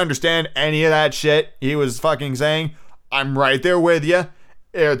 if you didn't understand any of that shit he was fucking saying, I'm right there with you.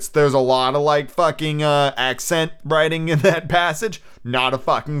 There's a lot of like fucking accent writing in that passage. Not a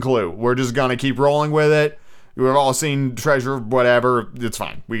fucking clue. We're just gonna keep rolling with it. We've all seen Treasure, whatever. It's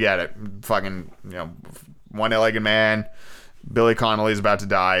fine. We get it. Fucking, one-legged man. Billy Connolly's about to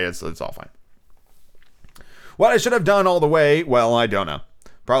die. It's all fine. What I should have done all the way, well, I don't know.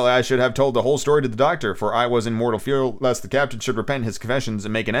 Probably I should have told the whole story to the doctor, for I was in mortal fear lest the captain should repent his confessions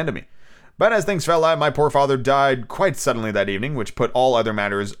and make an end of me. But as things fell out, my poor father died quite suddenly that evening, which put all other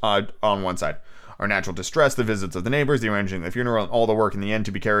matters on one side. Our natural distress, the visits of the neighbors, the arranging of the funeral, and all the work in the end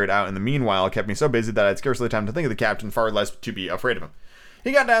to be carried out in the meanwhile kept me so busy that I had scarcely time to think of the captain, far less to be afraid of him.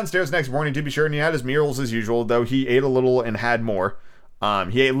 He got downstairs next morning, to be sure, and he had his meals as usual, though he ate little and had more,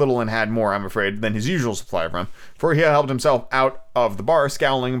 I'm afraid, than his usual supply of rum, for he had helped himself out of the bar,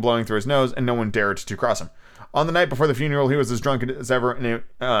 scowling and blowing through his nose, and no one dared to cross him. On the night before the funeral, he was as drunk as ever, and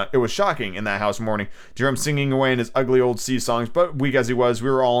it was shocking in that house morning to hear him singing away in his ugly old sea songs, but weak as he was, we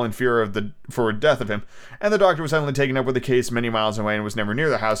were all in fear for death of him, and the doctor was suddenly taken up with the case many miles away and was never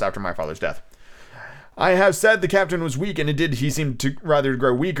near the house after my father's death. I have said the captain was weak, and indeed he seemed to rather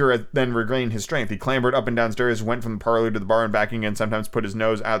grow weaker than regain his strength. He clambered up and downstairs, went from the parlor to the bar and back again, sometimes put his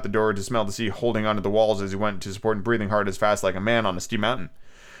nose out the door to smell the sea, holding onto the walls as he went to support and breathing hard as fast like a man on a steep mountain.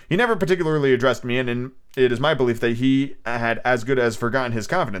 He never particularly addressed me, and it is my belief that he had as good as forgotten his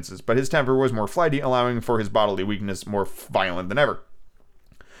confidences, but his temper was more flighty, allowing for his bodily weakness more violent than ever.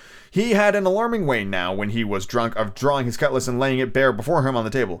 He had an alarming way now, when he was drunk, of drawing his cutlass and laying it bare before him on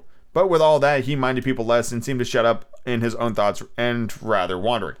the table. But with all that, he minded people less and seemed to shut up in his own thoughts and rather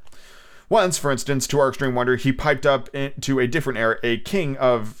wandering. Once, for instance, to our extreme wonder, he piped up to a different air, a king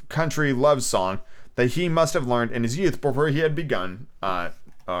of country love song that he must have learned in his youth before he had begun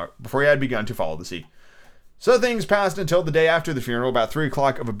to follow the sea. So things passed until the day after the funeral, about 3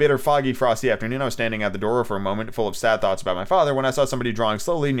 o'clock of a bitter, foggy, frosty afternoon. I was standing at the door for a moment, full of sad thoughts about my father, when I saw somebody drawing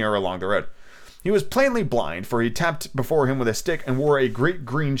slowly near along the road. He was plainly blind, for he tapped before him with a stick and wore a great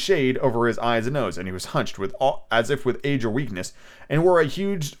green shade over his eyes and nose, and he was hunched as if with age or weakness, and wore a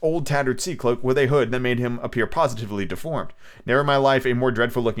huge old tattered sea cloak with a hood that made him appear positively deformed. Never in my life a more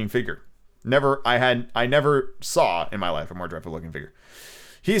dreadful looking figure. I never saw in my life a more dreadful looking figure.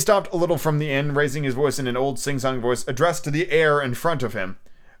 He stopped a little from the inn, raising his voice in an old sing-song voice addressed to the air in front of him.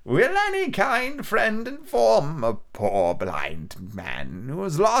 Will any kind friend inform a poor blind man who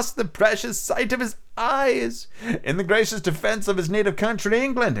has lost the precious sight of his eyes in the gracious defense of his native country,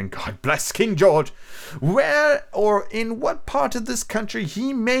 England, and God bless King George, where or in what part of this country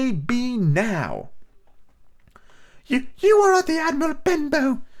he may be now? You are at the Admiral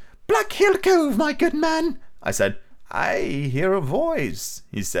Benbow, Black Hill Cove, my good man, I said. I hear a voice,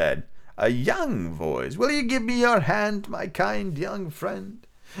 he said, a young voice. Will you give me your hand, my kind young friend,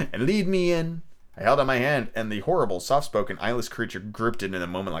 and lead me in? I held out my hand, and the horrible, soft-spoken, eyeless creature gripped it in a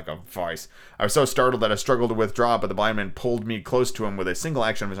moment like a vice. I was so startled that I struggled to withdraw, but the blind man pulled me close to him with a single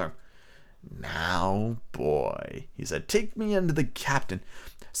action of his arm. Now, boy, he said, take me into the captain.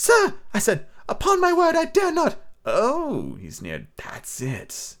 Sir, I said, upon my word, I dare not. Oh, he sneered, that's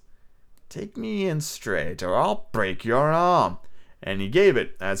it. Take me in straight, or I'll break your arm. And he gave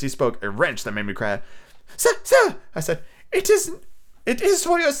it, as he spoke, a wrench that made me cry. Sir, I said, it is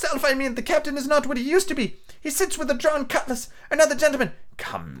for yourself, I mean. The captain is not what he used to be. He sits with a drawn cutlass, another gentleman.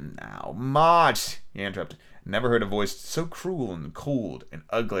 Come now, march, he interrupted. Never heard a voice so cruel and cold and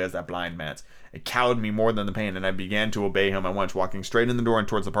ugly as that blind man's. It cowed me more than the pain, and I began to obey him at once, walking straight in the door and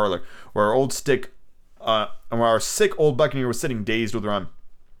towards the parlor, where our sick old buccaneer was sitting dazed with rum.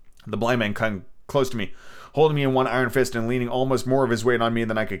 The blind man clung close to me, holding me in one iron fist and leaning almost more of his weight on me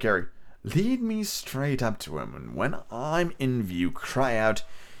than I could carry. Lead me straight up to him, and when I'm in view, cry out,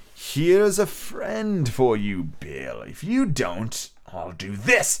 here's a friend for you, Bill. If you don't, I'll do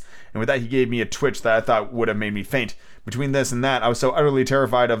this. And with that, he gave me a twitch that I thought would have made me faint. Between this and that, I was so utterly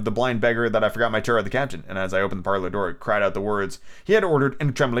terrified of the blind beggar that I forgot my terror of the captain, and as I opened the parlor door, it cried out the words he had ordered in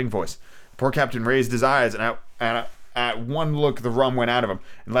a trembling voice. The poor captain raised his eyes, and at one look, the rum went out of him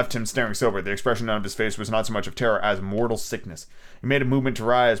and left him staring sober. The expression on his face was not so much of terror as mortal sickness. He made a movement to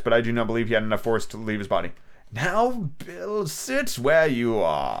rise, but I do not believe he had enough force to leave his body. Now, Bill, sit where you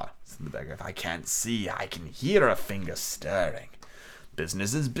are, said the beggar. If I can't see, I can hear a finger stirring.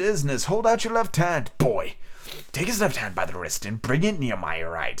 Business is business. Hold out your left hand, boy. Take his left hand by the wrist and bring it near my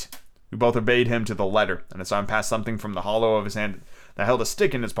right. We both obeyed him to the letter, and I saw him pass something from the hollow of his hand that held a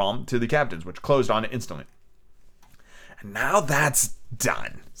stick in his palm to the captain's, which closed on it instantly. Now that's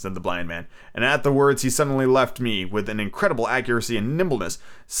done, said the blind man, and at the words he suddenly left me with an incredible accuracy and nimbleness,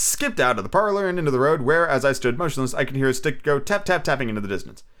 skipped out of the parlor and into the road, where, as I stood motionless, I could hear his stick go tap-tap-tapping into the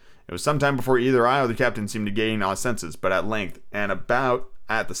distance. It was some time before either I or the captain seemed to gain our senses, but at length, and about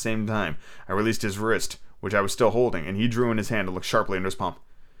at the same time, I released his wrist, which I was still holding, and he drew in his hand and looked sharply into his palm.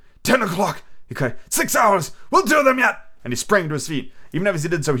 10 o'clock, he cried. 6 hours! We'll do them yet! And he sprang to his feet. Even as he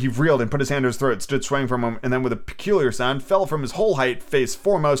did so, he reeled and put his hand to his throat, stood swaying for a moment, and then with a peculiar sound, fell from his whole height, face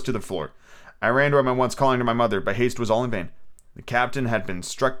foremost, to the floor. I ran to him at once, calling to my mother, but haste was all in vain. The captain had been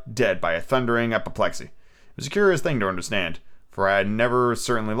struck dead by a thundering apoplexy. It was a curious thing to understand, for I had never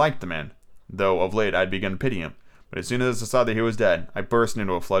certainly liked the man, though of late I had begun to pity him. But as soon as I saw that he was dead, I burst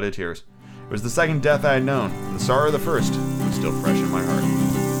into a flood of tears. It was the second death I had known. The sorrow of the first was still fresh in my heart.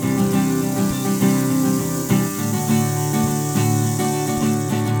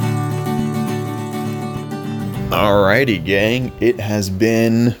 Alrighty, gang. It has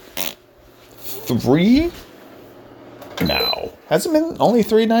been 3? No. Has it been only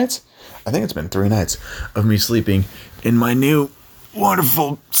 3 nights? I think it's been 3 nights of me sleeping in my new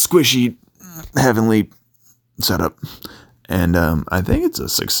wonderful, squishy, heavenly setup. And I think it's a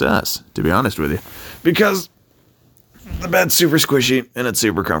success, to be honest with you. Because the bed's super squishy and it's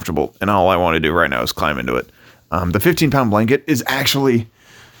super comfortable. And all I want to do right now is climb into it. The 15-pound blanket is actually...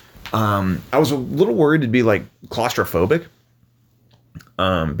 I was a little worried it'd be like claustrophobic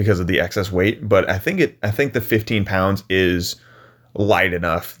because of the excess weight, but I think the 15 pounds is light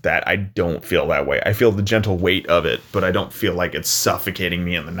enough that I don't feel that way. I feel the gentle weight of it, but I don't feel like it's suffocating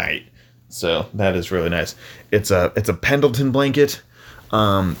me in the night. So that is really nice. It's a Pendleton blanket.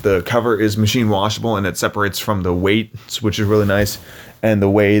 The cover is machine washable and it separates from the weights, which is really nice. And the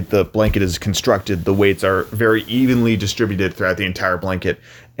way the blanket is constructed, the weights are very evenly distributed throughout the entire blanket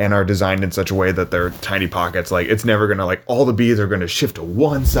and are designed in such a way that they're tiny pockets. Like, it's never going to, like, all the bees are going to shift to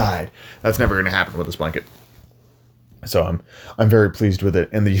one side. That's never going to happen with this blanket. So I'm very pleased with it.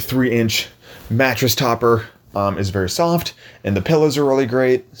 And the 3-inch mattress topper is very soft, and the pillows are really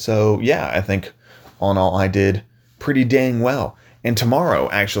great. So, yeah, I think all in all, I did pretty dang well. And tomorrow,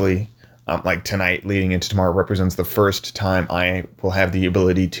 actually... like tonight leading into tomorrow represents the first time I will have the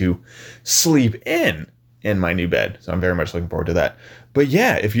ability to sleep in my new bed. So I'm very much looking forward to that. But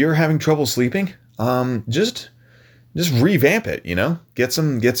yeah, if you're having trouble sleeping, just revamp it, you know, get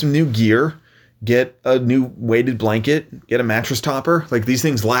some new gear, get a new weighted blanket, get a mattress topper. Like, these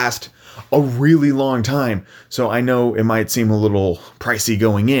things last a really long time. So I know it might seem a little pricey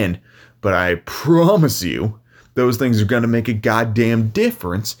going in, but I promise you, those things are going to make a goddamn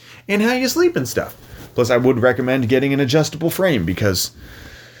difference in how you sleep and stuff. Plus, I would recommend getting an adjustable frame because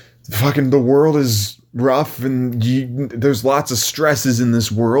fucking the world is rough and there's lots of stresses in this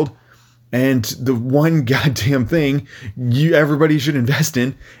world. And the one goddamn thing everybody should invest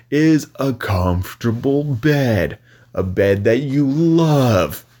in is a comfortable bed. A bed that you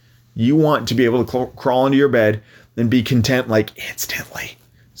love. You want to be able to crawl into your bed and be content like instantly.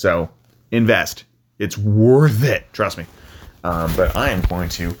 So, invest. It's worth it. Trust me. But I am going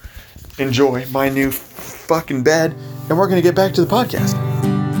to enjoy my new fucking bed, and we're going to get back to the podcast.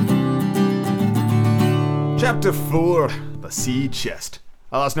 Chapter 4, The Sea Chest.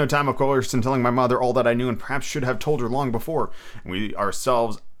 I lost no time, of course, in telling my mother all that I knew and perhaps should have told her long before. We saw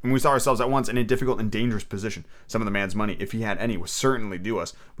ourselves at once in a difficult and dangerous position. Some of the man's money, if he had any, was certainly due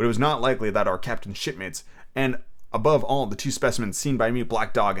us, but it was not likely that our captain's shipmates, and above all, the 2 specimens seen by me,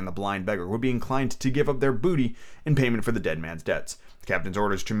 Black Dog and the blind beggar, would be inclined to give up their booty in payment for the dead man's debts. The captain's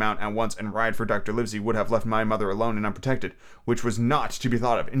orders to mount at once and ride for Dr. Livesey would have left my mother alone and unprotected, which was not to be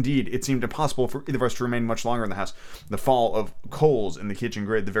thought of. Indeed, it seemed impossible for either of us to remain much longer in the house. The fall of coals in the kitchen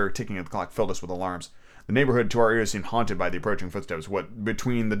grate, the very ticking of the clock, filled us with alarms. The neighborhood to our ears seemed haunted by the approaching footsteps, what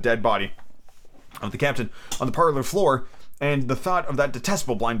between the dead body of the captain on the parlor floor and the thought of that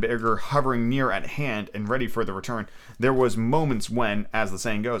detestable blind beggar hovering near at hand and ready for the return, there was moments when, as the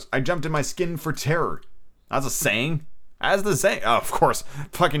saying goes, I jumped in my skin for terror. That's a saying? As the saying? Oh, of course.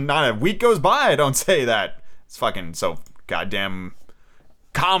 Fucking not a week goes by I don't say that. It's fucking so goddamn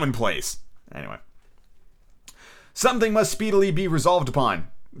commonplace. Anyway. Something must speedily be resolved upon.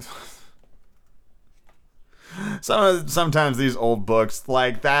 Sometimes these old books,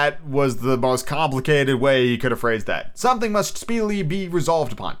 like, that was the most complicated way he could have phrased that. Something must speedily be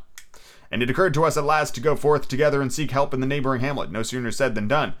resolved upon. And it occurred to us at last to go forth together and seek help in the neighboring hamlet. No sooner said than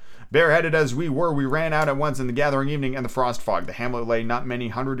done. Bareheaded as we were, we ran out at once in the gathering evening and the frost fog. The hamlet lay not many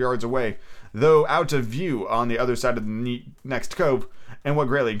 100 yards away, though out of view on the other side of the next cove. And what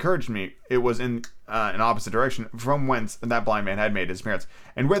greatly encouraged me, it was in an opposite direction from whence that blind man had made his appearance,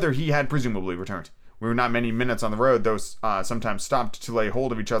 and whither he had presumably returned. We were not many minutes on the road, though sometimes stopped to lay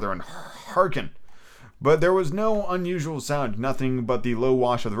hold of each other and hearken. But there was no unusual sound, nothing but the low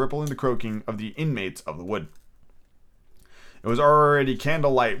wash of the ripple and the croaking of the inmates of the wood. It was already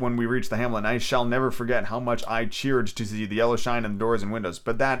candlelight when we reached the hamlet, and I shall never forget how much I cheered to see the yellow shine in the doors and windows.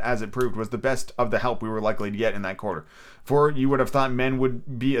 But that, as it proved, was the best of the help we were likely to get in that quarter. For you would have thought men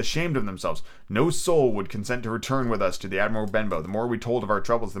would be ashamed of themselves. No soul would consent to return with us to the Admiral Benbow. The more we told of our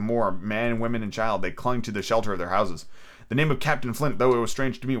troubles, the more, man, women, and child, they clung to the shelter of their houses. The name of Captain Flint, though it was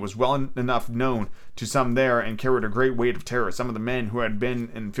strange to me, was well enough known to some there and carried a great weight of terror. Some of the men who had been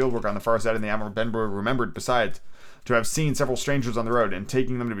in fieldwork on the far side of the Admiral Benbow remembered, besides, to have seen several strangers on the road, and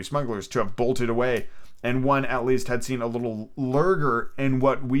taking them to be smugglers, to have bolted away, and one at least had seen a little lurger in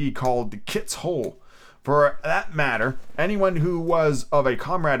what we called the Kit's Hole. For that matter, anyone who was of a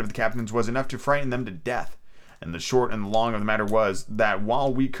comrade of the captain's was enough to frighten them to death. And the short and the long of the matter was, that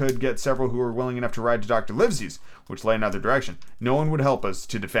while we could get several who were willing enough to ride to Dr. Livesey's, which lay in another direction, no one would help us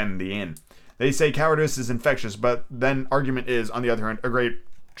to defend the inn. They say cowardice is infectious, but then argument is, on the other hand, a great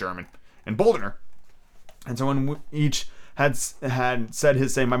German emboldener. And so when each had said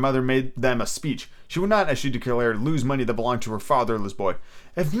his say, my mother made them a speech. She would not, as she declared, lose money that belonged to her fatherless boy.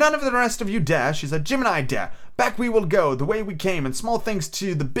 If none of the rest of you dare, she said, Jim and I dare. Back we will go, the way we came, and small thanks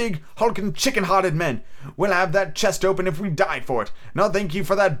to the big, hulking, chicken-hearted men. We'll have that chest open if we die for it. And I'll thank you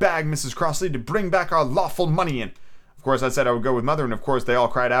for that bag, Mrs. Crossley, to bring back our lawful money in. Of course, I said I would go with mother, and of course they all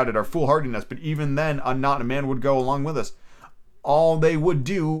cried out at our foolhardiness, but even then, not a man would go along with us. All they would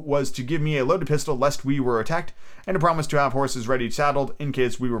do was to give me a loaded pistol lest we were attacked, and to promise to have horses ready saddled in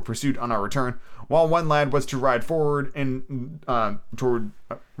case we were pursued on our return, while one lad was to ride forward to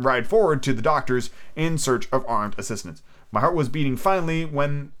the doctors in search of armed assistance. My heart was beating finely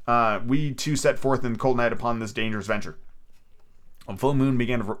when we two set forth in the cold night upon this dangerous venture. A full moon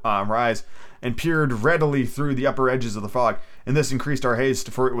began to rise and peered readily through the upper edges of the fog, and this increased our haste,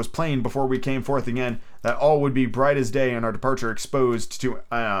 for it was plain before we came forth again that all would be bright as day and our departure exposed to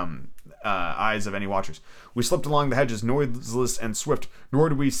eyes of any watchers. We slipped along the hedges, noiseless and swift, nor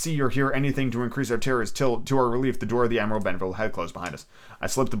did we see or hear anything to increase our terrors till, to our relief, the door of the Admiral Benbow had closed behind us. I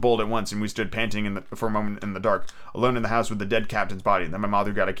slipped the bolt at once, and we stood panting for a moment in the dark, alone in the house with the dead captain's body. Then my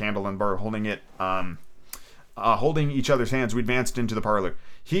mother got a candle and bar, holding each other's hands, we advanced into the parlor.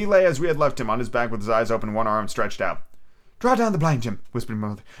 He lay as we had left him, on his back with his eyes open, one arm stretched out. Draw down the blind, Jim, whispered my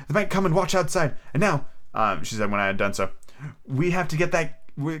mother. They might come and watch outside. And now, she said when I had done so, we have to get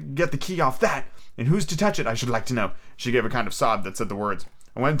the key off that. And who's to touch it, I should like to know. She gave a kind of sob that said the words.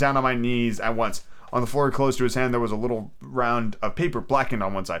 I went down on my knees at once. On the floor close to his hand there was a little round of paper blackened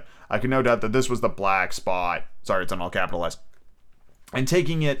on one side. I could no doubt that this was the black spot. Sorry, it's in all capitalized. And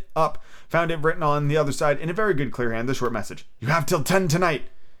taking it up, found it written on the other side in a very good clear hand, the short message. You have till 10 tonight.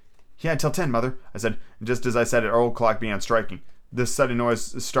 Yeah, till 10, mother, I said. And just as I said it, our old clock began striking. This sudden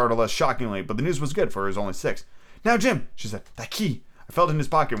noise startled us shockingly, but the news was good, for it was only 6. Now, Jim, she said, that key. I felt in his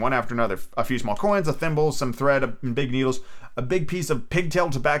pocket, one after another. A few small coins, a thimble, some thread, and big needles, a big piece of pigtail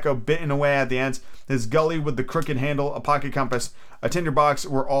tobacco bitten away at the ends, his gully with the crooked handle, a pocket compass, a tinder box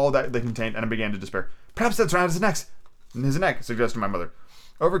were all that they contained, and I began to despair. Perhaps that's round his neck, suggested my mother.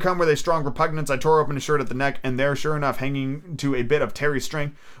 Overcome with a strong repugnance, I tore open his shirt at the neck, and there, sure enough, hanging to a bit of tarry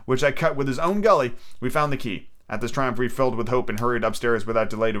string, which I cut with his own gully, we found the key. At this triumph, we filled with hope and hurried upstairs without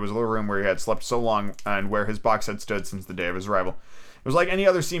delay to his little room where he had slept so long and where his box had stood since the day of his arrival. It was like any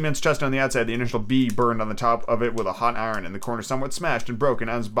other seaman's chest on the outside. The initial B burned on the top of it with a hot iron, and the corner somewhat smashed and broken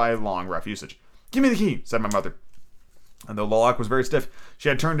as by long, rough usage. Give me the key, said my mother. And though the lock was very stiff, she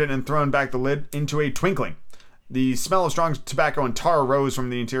had turned it and thrown back the lid into a twinkling. The smell of strong tobacco and tar rose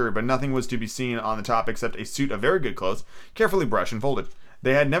from the interior, but nothing was to be seen on the top except a suit of very good clothes, carefully brushed and folded.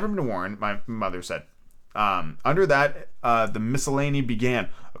 They had never been worn, my mother said. Under that, the miscellany began.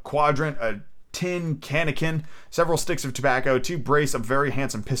 A quadrant, a tin cannikin, several sticks of tobacco, 2 brace of very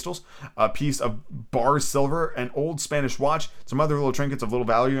handsome pistols, a piece of bar silver, an old Spanish watch, some other little trinkets of little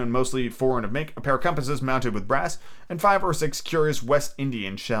value and mostly foreign of make, a pair of compasses mounted with brass, and 5 or 6 curious West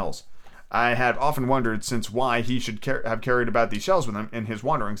Indian shells. I had often wondered since why he should have carried about these shells with him in his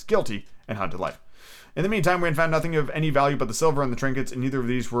wanderings, guilty and hunted life. In the meantime, we had found nothing of any value but the silver and the trinkets, and neither of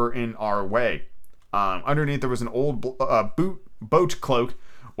these were in our way. Underneath there was an old boat cloak,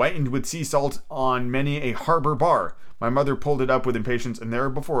 whitened with sea salt on many a harbor bar. My mother pulled it up with impatience, and there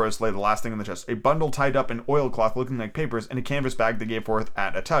before us lay the last thing in the chest, a bundle tied up in oilcloth looking like papers, and a canvas bag that gave forth,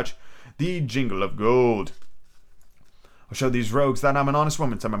 at a touch, the jingle of gold. I'll show these rogues that I'm an honest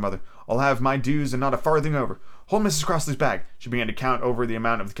woman, said my mother. I'll have my dues and not a farthing over. Hold Mrs. Crossley's bag. She began to count over the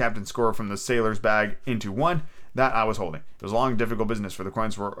amount of the captain's score from the sailor's bag into one, that I was holding. It was a long, difficult business, for the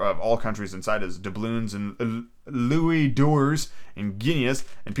coins were of all countries inside as doubloons and louis d'ors and guineas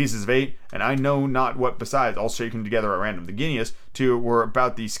and pieces of 8, and I know not what besides, all shaken together at random. The guineas, too, were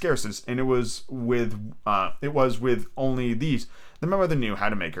about the scarcest, and it was with only these that my mother knew how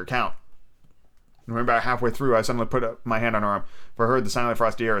to make her count. And when about halfway through, I suddenly put up my hand on her arm, for I heard the silent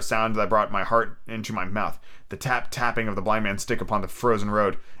frosty air, a sound that brought my heart into my mouth. The tapping of the blind man's stick upon the frozen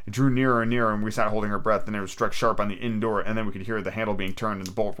road. It drew nearer and nearer, and we sat holding our breath. Then it was struck sharp on the inn door, and then we could hear the handle being turned and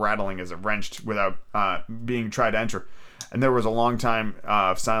the bolt rattling as it wrenched without being tried to enter. And there was a long time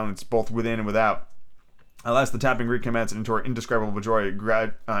of silence, both within and without. At last the tapping recommenced, and to our indescribable joy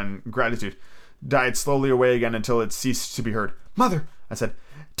and gratitude died slowly away again until it ceased to be heard. "Mother," I said,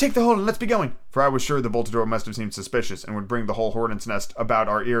 "take the hold and let's be going." For I was sure the bolted door must have seemed suspicious and would bring the whole hornet's nest about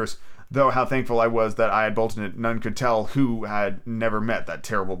our ears, though how thankful I was that I had bolted it, none could tell who had never met that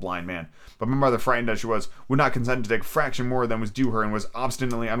terrible blind man. But my mother, frightened as she was, would not consent to take a fraction more than was due her, and was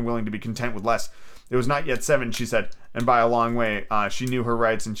obstinately unwilling to be content with less. It was not yet 7, she said, and by a long way. She knew her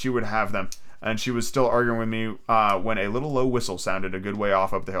rights, and she would have them. And she was still arguing with me when a little low whistle sounded a good way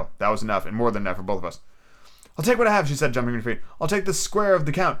off up the hill. That was enough, and more than enough for both of us. "I'll take what I have," she said, jumping to her feet. "I'll take the square of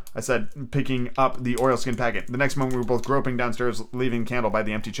the count," I said, picking up the oilskin packet. The next moment we were both groping downstairs, leaving the candle by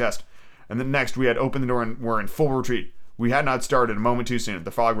the empty chest. And the next we had opened the door and were in full retreat. We had not started a moment too soon.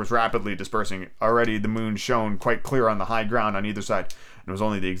 The fog was rapidly dispersing. Already the moon shone quite clear on the high ground on either side, and it was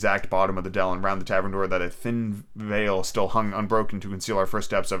only the exact bottom of the dell and round the tavern door that a thin veil still hung unbroken to conceal our first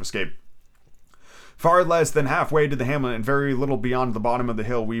steps of escape. Far less than halfway to the hamlet, and very little beyond the bottom of the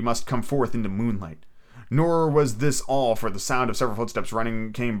hill, we must come forth into moonlight. Nor was this all, for the sound of several footsteps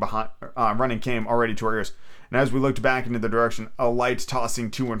running came already to our ears, and as we looked back into the direction, a light tossing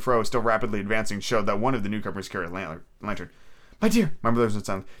to and fro, still rapidly advancing, showed that one of the newcomers carried a lantern. "My dear," my mother was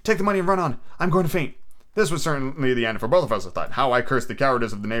silent, "take the money and run on. I'm going to faint." This was certainly the end for both of us, I thought. How I cursed the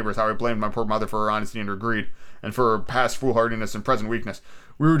cowardice of the neighbors, how I blamed my poor mother for her honesty and her greed, and for her past foolhardiness and present weakness.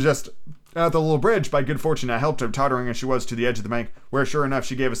 We were just at the little bridge. By good fortune, I helped her, tottering as she was, to the edge of the bank, where, sure enough,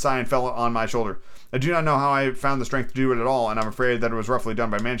 she gave a sigh and fell on my shoulder. I do not know how I found the strength to do it at all, and I'm afraid that it was roughly done,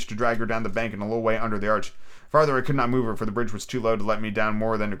 but I managed to drag her down the bank and a little way under the arch. Farther, I could not move her, for the bridge was too low to let me down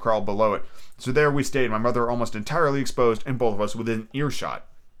more than to crawl below it. So there we stayed, my mother almost entirely exposed, and both of us within earshot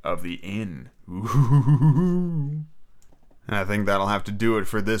of the inn. Ooh. And I think that'll have to do it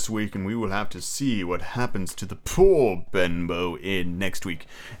for this week, and we will have to see what happens to the poor Benbow Inn next week.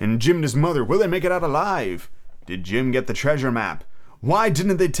 And Jim and his mother, will they make it out alive? Did Jim get the treasure map? Why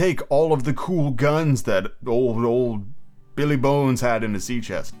didn't they take all of the cool guns that old Billy Bones had in his sea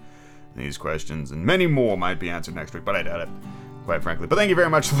chest? These questions and many more might be answered next week, but I doubt it, quite frankly. But thank you very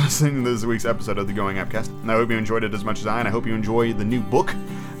much for listening to this week's episode of the Going Upcast. And I hope you enjoyed it as much as I, and I hope you enjoy the new book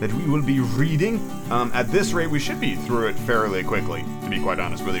that we will be reading. At this rate, we should be through it fairly quickly, to be quite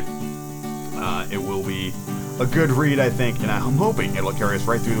honest with you. It will be a good read, I think, and I'm hoping it'll carry us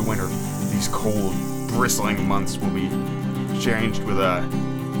right through the winter. These cold, bristling months will be changed with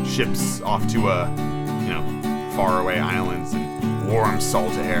ships off to faraway islands and warm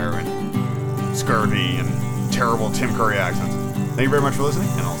salt air and scurvy and terrible Tim Curry accents. Thank you very much for listening,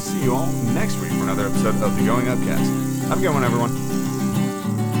 and I'll see you all next week for another episode of the Going Upcast. Have a good one, everyone.